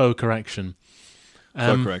 Faux correction.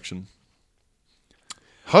 Faux correction.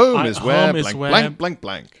 Home is where home is blank where- blank blank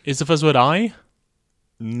blank. Is the first word I?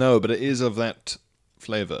 No, but it is of that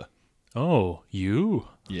flavor. Oh, you?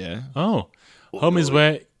 Yeah. Oh. Home is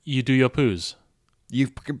where you do your poos.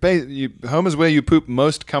 Home is where you poop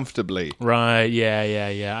most comfortably. Right,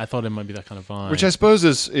 yeah. I thought it might be that kind of vibe. Which I suppose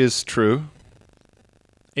is true.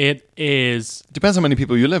 It is. Depends how many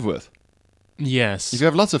people you live with. Yes. If you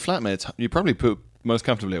have lots of flatmates, you probably poop most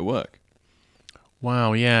comfortably at work.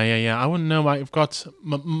 Wow, yeah. I wouldn't know. I've got...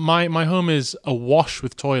 My home is awash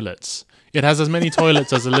with toilets. It has as many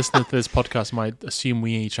toilets as a listener to this podcast might assume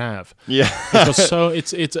we each have. Yeah.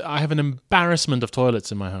 It's I have an embarrassment of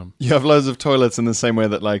toilets in my home. You have loads of toilets in the same way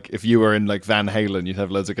that, like, if you were in, like, Van Halen, you'd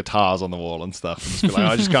have loads of guitars on the wall and stuff. And just be like,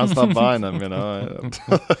 I just can't stop buying them, you know.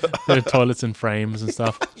 There are toilets in frames and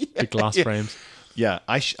stuff. The glass frames. Yeah,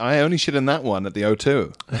 I only shit in that one at the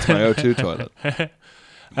O2. That's my O2 toilet.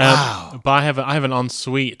 Wow. But I have an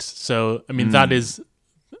ensuite, so I mean that is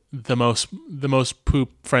the most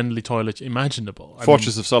poop friendly toilet imaginable.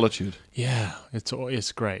 Fortress of Solitude. Yeah,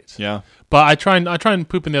 it's great. Yeah, but I try and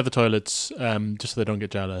poop in the other toilets just so they don't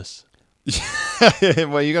get jealous.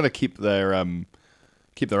 Well, you got to keep their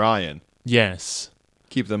eye in. Yes,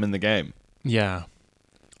 keep them in the game. Yeah,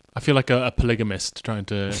 I feel like a polygamist trying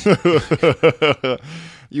to.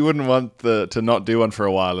 You wouldn't want to not do one for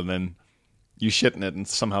a while and then you shit in it and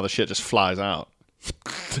somehow the shit just flies out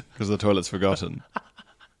because the toilet's forgotten.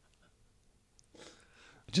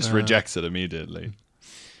 Just rejects it immediately.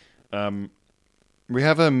 We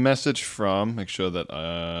have a message from, make sure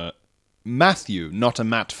that, Matthew, not a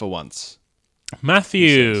Matt for once.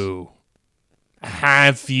 Matthew,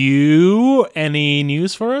 have you any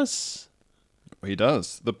news for us? He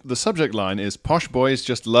does. The subject line is, Posh Boys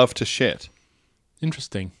Just Love to Shit.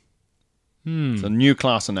 Interesting. It's a new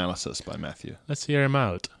class analysis by Matthew. Let's hear him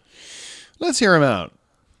out. Let's hear him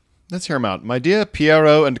out. My dear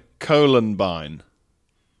Piero and Columbine.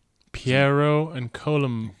 Piero and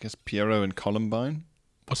Columbine. I guess Piero and Columbine?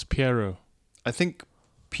 What's Piero? I think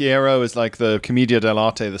Piero is like the Commedia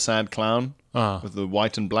dell'arte, the sad clown with the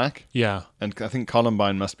white and black. Yeah. And I think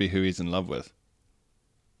Columbine must be who he's in love with.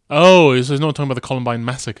 Oh, so he's not talking about the Columbine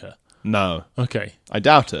massacre? No. Okay. I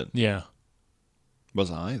doubt it. Yeah. Was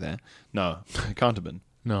I there? No, it can't have been.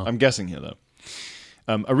 No. I'm guessing here, though.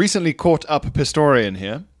 A recently caught up Pistorian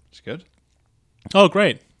here. Which is good. Oh,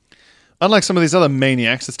 great. Unlike some of these other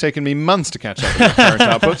maniacs, it's taken me months to catch up with their current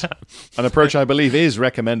output. An approach I believe is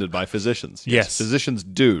recommended by physicians. Yes. Physicians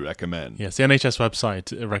do recommend. Yes, the NHS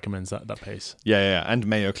website recommends that pace. Yeah, and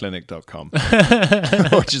mayoclinic.com,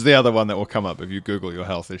 which is the other one that will come up if you Google your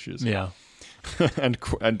health issues. Yeah. and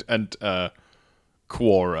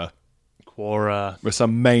Quora. Where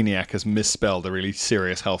some maniac has misspelled a really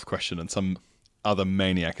serious health question and some other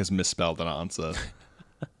maniac has misspelled an answer.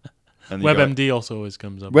 WebMD also always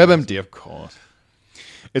comes up. WebMD, of course.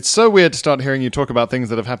 It's so weird to start hearing you talk about things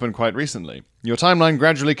that have happened quite recently. Your timeline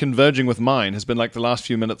gradually converging with mine has been like the last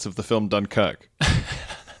few minutes of the film Dunkirk.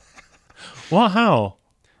 What? How?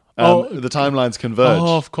 The timelines converge.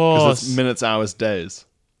 Oh, of course. 'Cause it's minutes, hours, days.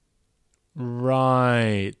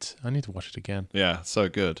 Right. I need to watch it again. Yeah, so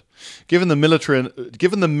good. Given the militarism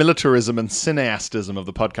and cineastism of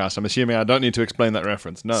the podcast, I'm assuming I don't need to explain that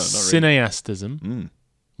reference. No, not really. Cineastism?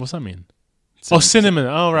 What's that mean? Cinema.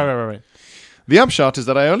 Oh, right. The upshot is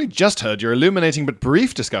that I only just heard your illuminating but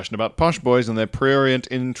brief discussion about posh boys and their prurient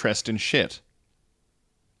interest in shit.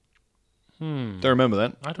 Don't remember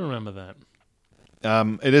that? I don't remember that.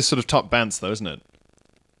 It is sort of top bants, though, isn't it?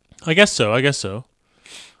 I guess so.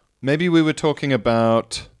 Maybe we were talking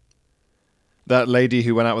about that lady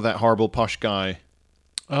who went out with that horrible posh guy.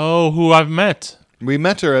 Oh, who I've met. We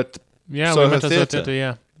met her at Soho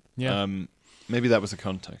Theatre. Yeah. Maybe that was the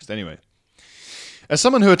context. Anyway. As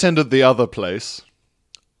someone who attended the other place...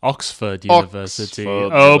 Oxford University.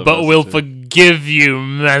 But we'll forgive you,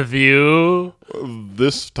 Matthew.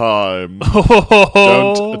 This time.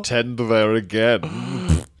 Don't attend there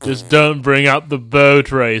again. Just don't bring up the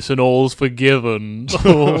boat race and all's forgiven.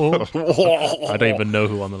 I don't even know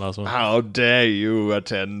who won the last one. How dare you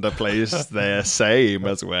attend a place there same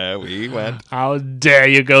as where we went? How dare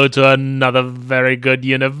you go to another very good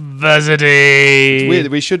university? It's weird.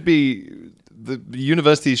 We should be... The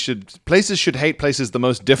universities places should hate places the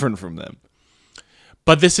most different from them.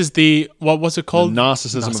 But this is what was it called? The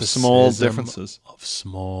narcissism of small differences. Of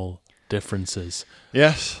small differences.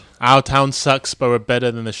 Yes. Our town sucks, but we're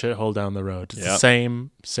better than the shithole down the road. It's the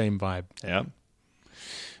same vibe. Yeah.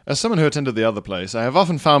 As someone who attended the other place, I have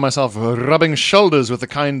often found myself rubbing shoulders with the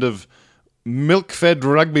kind of milk-fed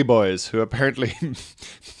rugby boys who apparently...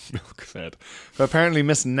 milk-fed. Who apparently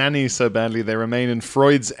miss nannies so badly they remain in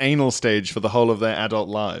Freud's anal stage for the whole of their adult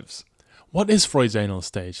lives. What is Freud's anal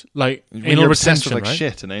stage? Like When anal you're obsessed retention, with, like, right?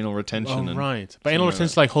 shit and anal retention. Oh, and right. But anal like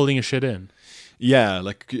retention is like holding your shit in. Yeah,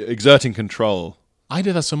 like exerting control. I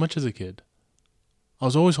did that so much as a kid. I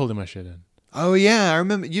was always holding my shit in. Oh yeah, I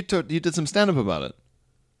remember you did some stand up about it.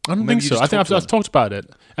 I don't Maybe think you so. just I think talked I've about talked about it.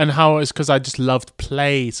 And how it's because I just loved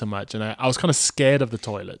play so much. And I was kind of scared of the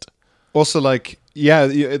toilet. Also, like, yeah,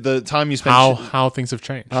 the time you spent How things have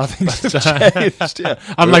changed. how things have changed. Yeah,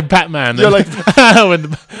 I'm like Batman. You're like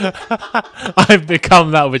when I've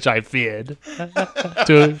become that which I feared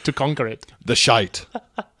to conquer it. the shite.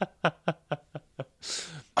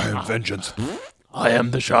 I am vengeance. I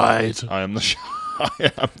am the shite. I am the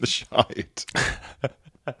I am the shite.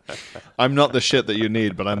 I'm not the shit that you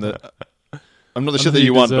need, but I'm not the shit that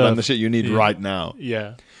you want, but I'm the shit you need right now.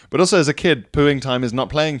 Yeah. But also, as a kid, pooing time is not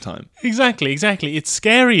playing time. Exactly. It's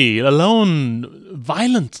scary, alone,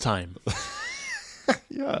 violent time.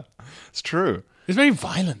 Yeah, it's true. It's very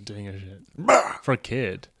violent doing a shit for a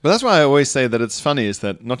kid. But that's why I always say that it's funny is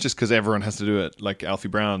that not just because everyone has to do it, like Alfie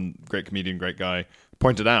Brown, great comedian, great guy,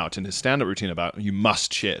 pointed out in his stand-up routine about you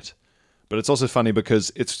must shit. But it's also funny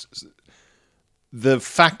because it's the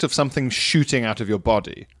fact of something shooting out of your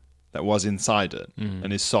body that was inside it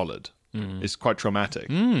and is solid is quite traumatic.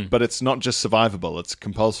 But it's not just survivable, it's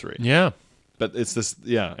compulsory. Yeah. But it's this,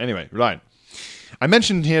 yeah, anyway, right. I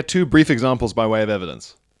mentioned here 2 brief examples by way of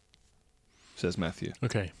evidence, says Matthew.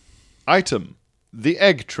 Okay. Item, the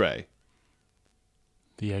egg tray.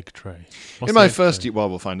 The egg tray. In my first year, well,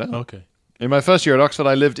 we'll find out. Okay. In my first year at Oxford,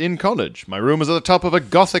 I lived in college. My room was at the top of a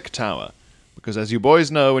Gothic tower. Because as you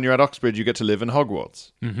boys know, when you're at Oxbridge, you get to live in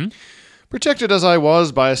Hogwarts. Mm-hmm. Protected as I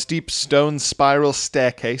was by a steep stone spiral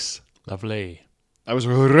staircase. Lovely. I was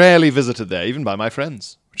rarely visited there, even by my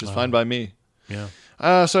friends, which is fine by me.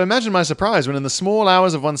 Yeah. So imagine my surprise when in the small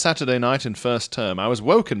hours of one Saturday night in first term, I was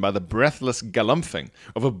woken by the breathless galumphing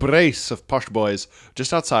of a brace of posh boys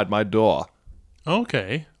just outside my door.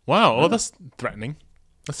 Okay. Wow. Oh, that's threatening.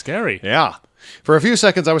 That's scary. Yeah. For a few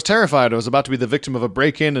seconds, I was terrified I was about to be the victim of a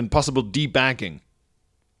break-in and possible debagging.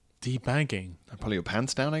 Debagging? Pull your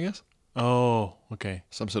pants down, I guess? Oh, okay.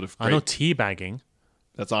 Some sort of... I know teabagging.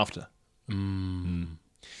 That's after.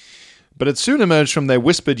 But it soon emerged from their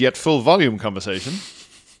whispered yet full volume conversation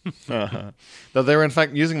that they were in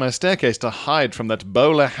fact using my staircase to hide from that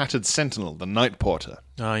bowler-hatted sentinel, the night porter.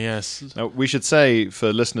 Ah, yes. Now, we should say,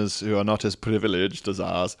 for listeners who are not as privileged as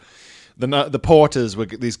ours, the porters were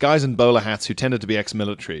these guys in bowler hats who tended to be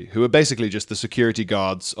ex-military, who were basically just the security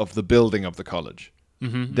guards of the building of the college.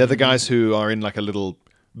 Mm-hmm, They're the guys who are in like a little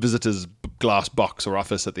visitor's glass box or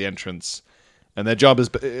office at the entrance, and their job is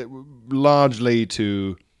largely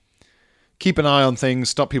to keep an eye on things,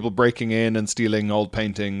 stop people breaking in and stealing old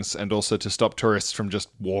paintings, and also to stop tourists from just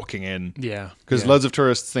walking in. Yeah. Because loads of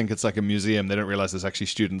tourists think it's like a museum. They don't realize there's actually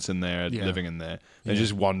students in there living in there. They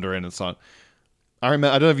just wander in and so on. I don't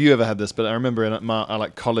know if you ever had this, but I remember in our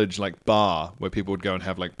like college like bar where people would go and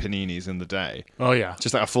have like paninis in the day. Oh, yeah.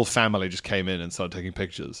 Just like a full family just came in and started taking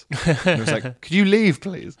pictures. And it was like, could you leave,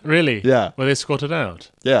 please? Really? Yeah. Were they escorted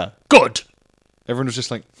out? Yeah. Good. Everyone was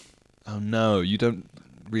just like, oh no, you don't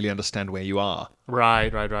really understand where you are.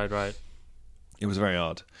 Right. It was very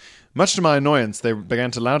odd. Much to my annoyance, they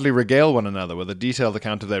began to loudly regale one another with a detailed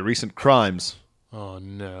account of their recent crimes. Oh,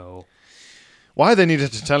 no. Why they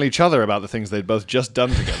needed to tell each other about the things they'd both just done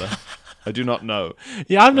together, I do not know.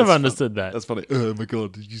 Yeah, I've never understood that. That's funny. Oh my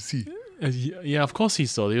god, did you see? Yeah, of course he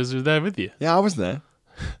saw. He was there with you. Yeah, I was there.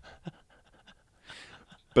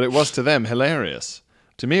 But it was to them hilarious.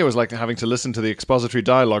 To me, it was like having to listen to the expository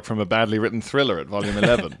dialogue from a badly written thriller at volume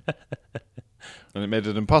 11. And it made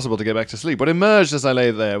it impossible to get back to sleep. What emerged as I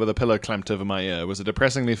lay there with a pillow clamped over my ear was a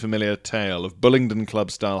depressingly familiar tale of Bullingdon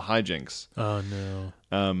Club-style hijinks. Oh,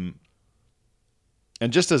 no.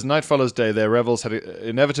 And just as night follows day, their revels had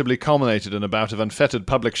inevitably culminated in a bout of unfettered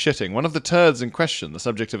public shitting. One of the turds in question, the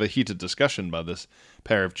subject of a heated discussion by this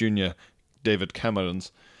pair of junior David Camerons,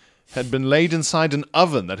 had been laid inside an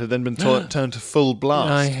oven that had then been turned to full blast.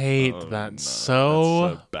 I hate that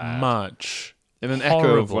so much. In an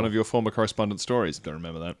echo of one of your former correspondent stories. Don't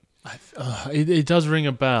remember that. It does ring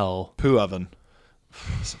a bell. Poo oven.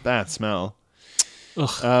 It's a bad smell.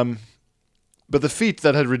 Ugh. But the feat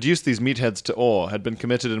that had reduced these meatheads to awe had been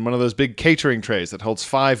committed in one of those big catering trays that holds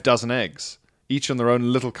 5 dozen eggs, each on their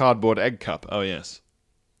own little cardboard egg cup. Oh, yes.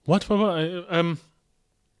 What?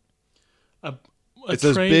 It's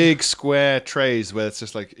those big square trays where it's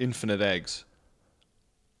just like infinite eggs.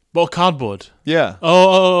 Well, cardboard. Yeah.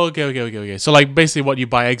 Oh, okay. So, like, basically what you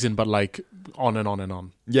buy eggs in, but, like, on and on and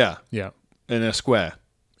on. Yeah. Yeah. In a square.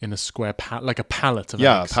 In a square, like a pallet of eggs.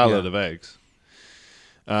 Yeah, a pallet of eggs.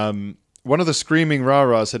 One of the screaming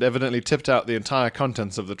rah-rahs had evidently tipped out the entire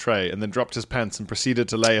contents of the tray and then dropped his pants and proceeded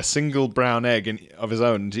to lay a single brown egg of his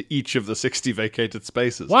own into each of the 60 vacated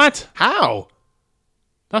spaces. What? How?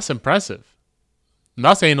 That's impressive.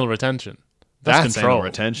 That's anal retention. That's control. Anal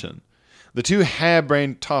retention. The two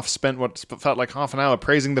harebrained toffs spent what felt like half an hour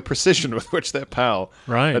praising the precision with which their pal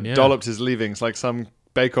had dolloped his leavings like some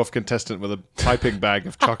bake-off contestant with a piping bag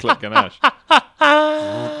of chocolate ganache.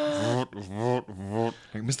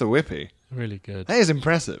 Like Mr. Whippy. Really good. That is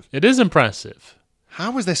impressive. It is impressive.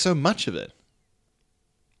 How was there so much of it?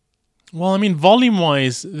 Well, I mean,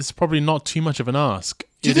 volume-wise, it's probably not too much of an ask.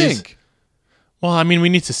 Do you think? Well, I mean,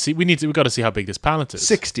 we've got to see how big this pallet is.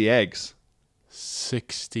 60 eggs.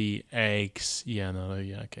 60 eggs. Yeah,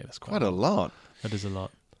 okay, that's quite a lot. That is a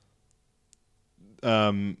lot.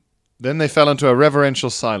 Then they fell into a reverential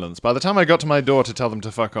silence. By the time I got to my door to tell them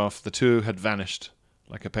to fuck off, the two had vanished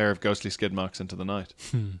like a pair of ghostly skid marks into the night.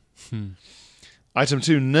 Item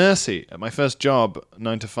 2, Nursey. At my first job,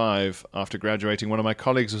 9 to 5, after graduating, one of my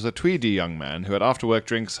colleagues was a tweedy young man who had after-work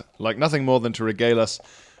drinks like nothing more than to regale us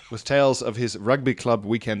with tales of his rugby club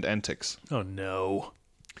weekend antics. Oh, no.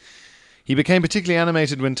 He became particularly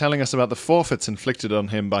animated when telling us about the forfeits inflicted on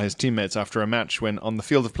him by his teammates after a match when, on the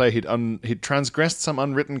field of play, he'd transgressed some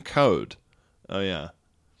unwritten code. Oh, yeah.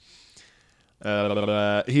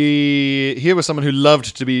 Here was someone who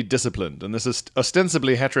loved to be disciplined, and this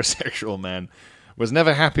ostensibly heterosexual man was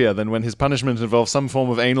never happier than when his punishment involved some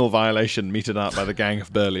form of anal violation meted out by the gang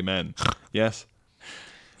of burly men. Yes?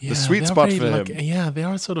 Yeah, the sweet spot for him. Yeah, they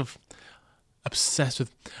are sort of obsessed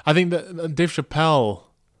with... I think that Dave Chappelle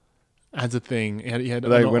had a thing. He had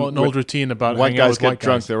an old routine about white hanging out guys with get white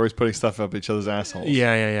drunk, guys. they're always putting stuff up each other's assholes.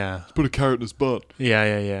 Yeah. Let's put a carrot in his butt.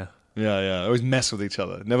 Yeah. Yeah. Always mess with each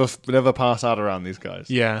other. Never pass out around these guys.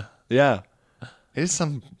 Yeah. It is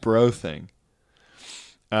some bro thing.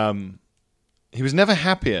 He was never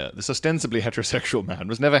happier, this ostensibly heterosexual man,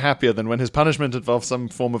 was never happier than when his punishment involved some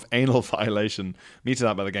form of anal violation meted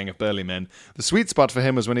out by the gang of burly men. The sweet spot for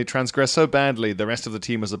him was when he transgressed so badly the rest of the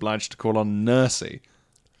team was obliged to call on Nursey.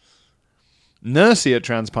 Nursey, it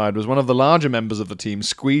transpired, was one of the larger members of the team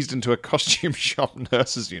squeezed into a costume shop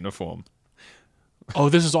nurse's uniform. Oh,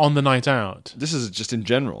 this is on the night out? This is just in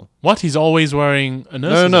general. What? He's always wearing a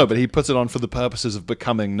nurse's No, but he puts it on for the purposes of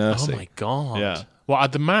becoming Nursey. Oh my God. Yeah. What,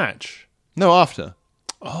 at the match? No, after.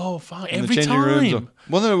 Oh, fine. In Every the changing time. rooms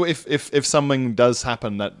well, no, if something does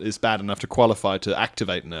happen that is bad enough to qualify to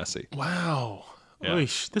activate Nursey. Wow. Yeah.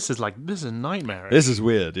 Oish, this is nightmarish. This is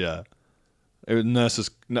weird, yeah. Nurses.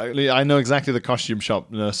 No, I know exactly the costume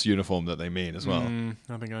shop nurse uniform that they mean as well.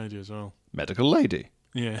 I think I do as well. Medical lady.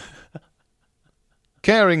 Yeah.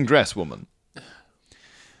 Caring dress woman.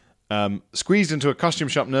 Squeezed into a costume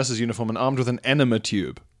shop nurse's uniform and armed with an enema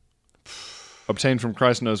tube. Obtained from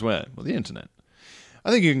Christ knows where. Well, the internet.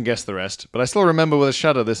 I think you can guess the rest, but I still remember with a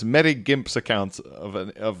shudder this Mary Gimp's account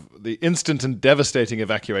of the instant and devastating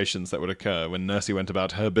evacuations that would occur when Nursey went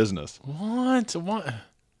about her business. What?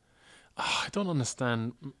 Oh, I don't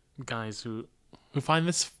understand guys who find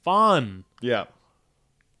this fun. Yeah.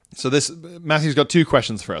 So Matthew's got 2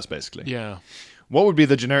 questions for us, basically. Yeah. What would be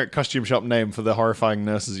the generic costume shop name for the horrifying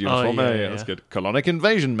nurse's uniform? Yeah, that's good. Colonic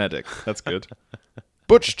Invasion Medic. That's good.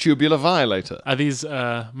 Butch Tubular Violator. Are these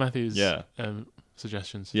Matthew's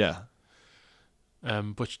suggestions? Yeah.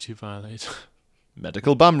 Butch Tubular Violator.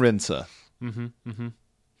 Medical Bum Rinser.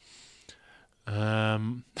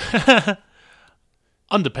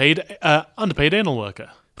 Underpaid anal worker.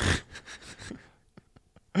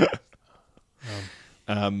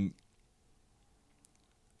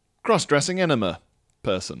 Cross-dressing enema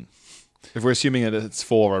person. If we're assuming it's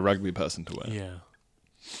for a rugby person to wear.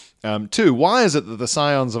 Yeah. 2, why is it that the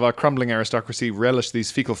scions of our crumbling aristocracy relish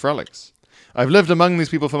these fecal frolics? I've lived among these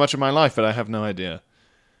people for much of my life, but I have no idea.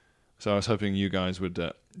 So I was hoping you guys would,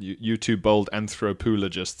 you two bold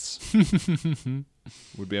anthropologists,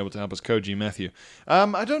 would be able to help us. Koji Matthew.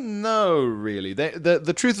 I don't know, really.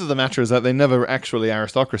 The truth of the matter is that they're never actually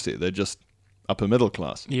aristocracy. They're just upper middle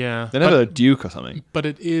class. Yeah. They're never a duke or something. But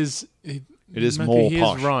it is... It is Matthew, more he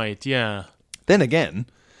posh. is right, yeah. Then again,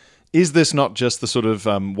 is this not just the sort of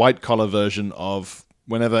white-collar version of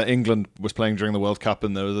whenever England was playing during the World Cup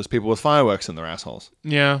and there were those people with fireworks in their assholes?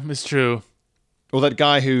 Yeah, it's true. Or that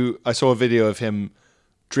guy who, I saw a video of him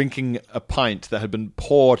drinking a pint that had been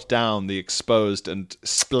poured down the exposed and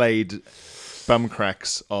splayed bum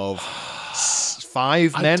cracks of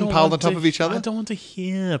 5 men piled on top of each other. I don't want to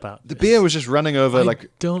hear about the this. beer was just running over I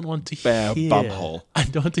like don't want to bare hear. bumhole. I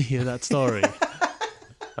don't want to hear that story.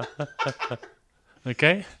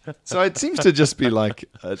 Okay? So it seems to just be like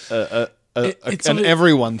an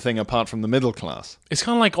everyone thing apart from the middle class. It's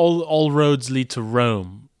kind of like all roads lead to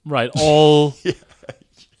Rome, right? All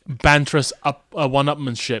banterous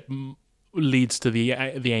one-upmanship leads to the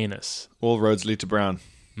anus. All roads lead to Brown.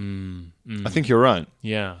 I think you're right.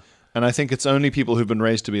 Yeah. And I think it's only people who've been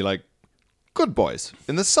raised to be like good boys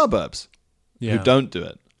in the suburbs who don't do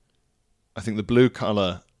it. I think the blue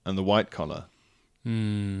collar and the white collar.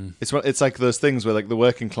 It's like those things where like the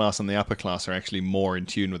working class and the upper class are actually more in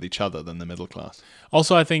tune with each other than the middle class.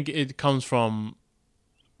 Also, I think it comes from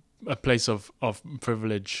a place of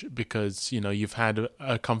privilege because, you've had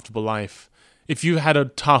a comfortable life. If you had a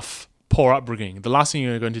tough, poor upbringing, the last thing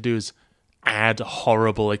you're going to do is add a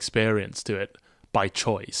horrible experience to it by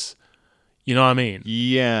choice. You know what I mean?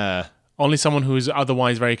 Yeah. Only someone who is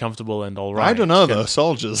otherwise very comfortable and all right. I don't know, though.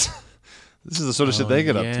 Soldiers. This is the sort of shit they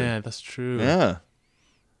get up to. Yeah, that's true. Yeah.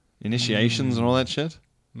 Initiations and all that shit.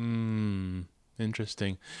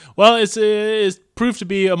 Interesting. Well, it's proved to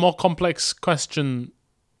be a more complex question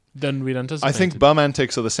than we'd anticipated. I think bum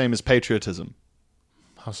antics are the same as patriotism.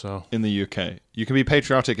 How so? In the UK. You can be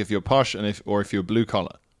patriotic if you're posh or if you're blue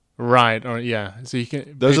collar. Right, or yeah. So you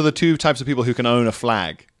can. Those are the two types of people who can own a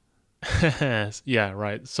flag. Yeah,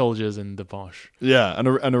 right. Soldiers and the posh. Yeah,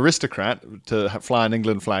 an aristocrat to fly an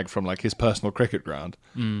England flag from like his personal cricket ground,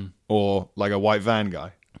 or like a white van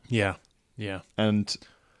guy. Yeah. And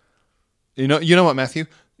you know what, Matthew?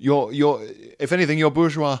 You're if anything, you're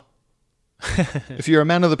bourgeois. If you're a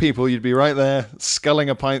man of the people, you'd be right there, sculling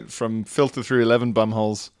a pint from filter through 11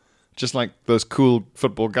 bumholes, just like those cool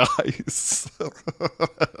football guys.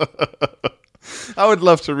 I would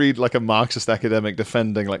love to read like a Marxist academic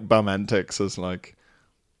defending like bum antics as like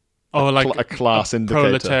a class indicator.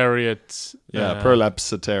 Proletariat. Yeah,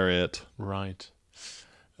 prolapsariat. Right.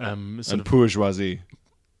 And bourgeoisie.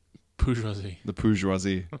 Bourgeoisie. The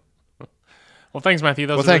bourgeoisie. Well, thanks, Matthew.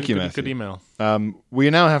 That was a good email. We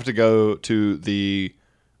now have to go to the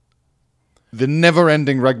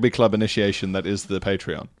never-ending rugby club initiation that is the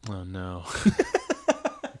Patreon. Oh, no.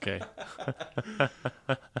 Okay.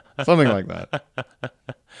 Something like that.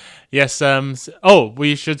 Yes.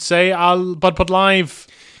 We should say our BudPod Live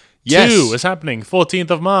 2 is happening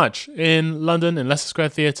 14th of March in London in Leicester Square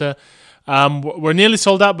Theatre. We're nearly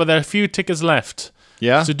sold out, but there are a few tickets left.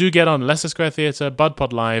 Yeah. So do get on Leicester Square Theatre,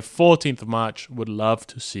 BudPod Live, 14th of March. Would love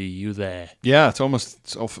to see you there. Yeah, it's full.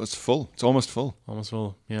 It's almost full. Almost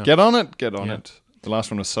full, yeah. Get on it. The last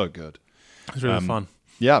one was so good. It's really fun.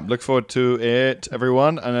 Yeah, look forward to it,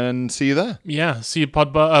 everyone, and then see you there. Yeah, see you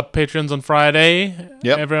Patreons on Friday.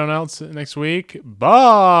 Yep. Everyone else next week.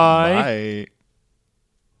 Bye. Bye.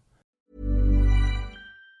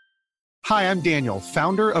 Hi, I'm Daniel,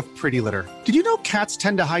 founder of Pretty Litter. Did you know cats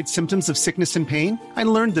tend to hide symptoms of sickness and pain? I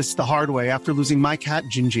learned this the hard way after losing my cat,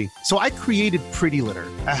 Gingy. So I created Pretty Litter,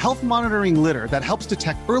 a health monitoring litter that helps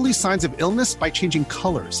detect early signs of illness by changing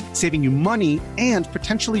colors, saving you money and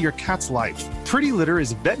potentially your cat's life. Pretty Litter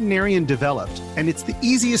is veterinarian developed, and it's the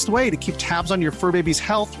easiest way to keep tabs on your fur baby's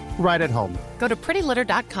health right at home. Go to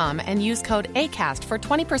prettylitter.com and use code ACAST for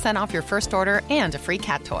 20% off your first order and a free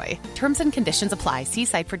cat toy. Terms and conditions apply. See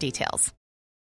site for details.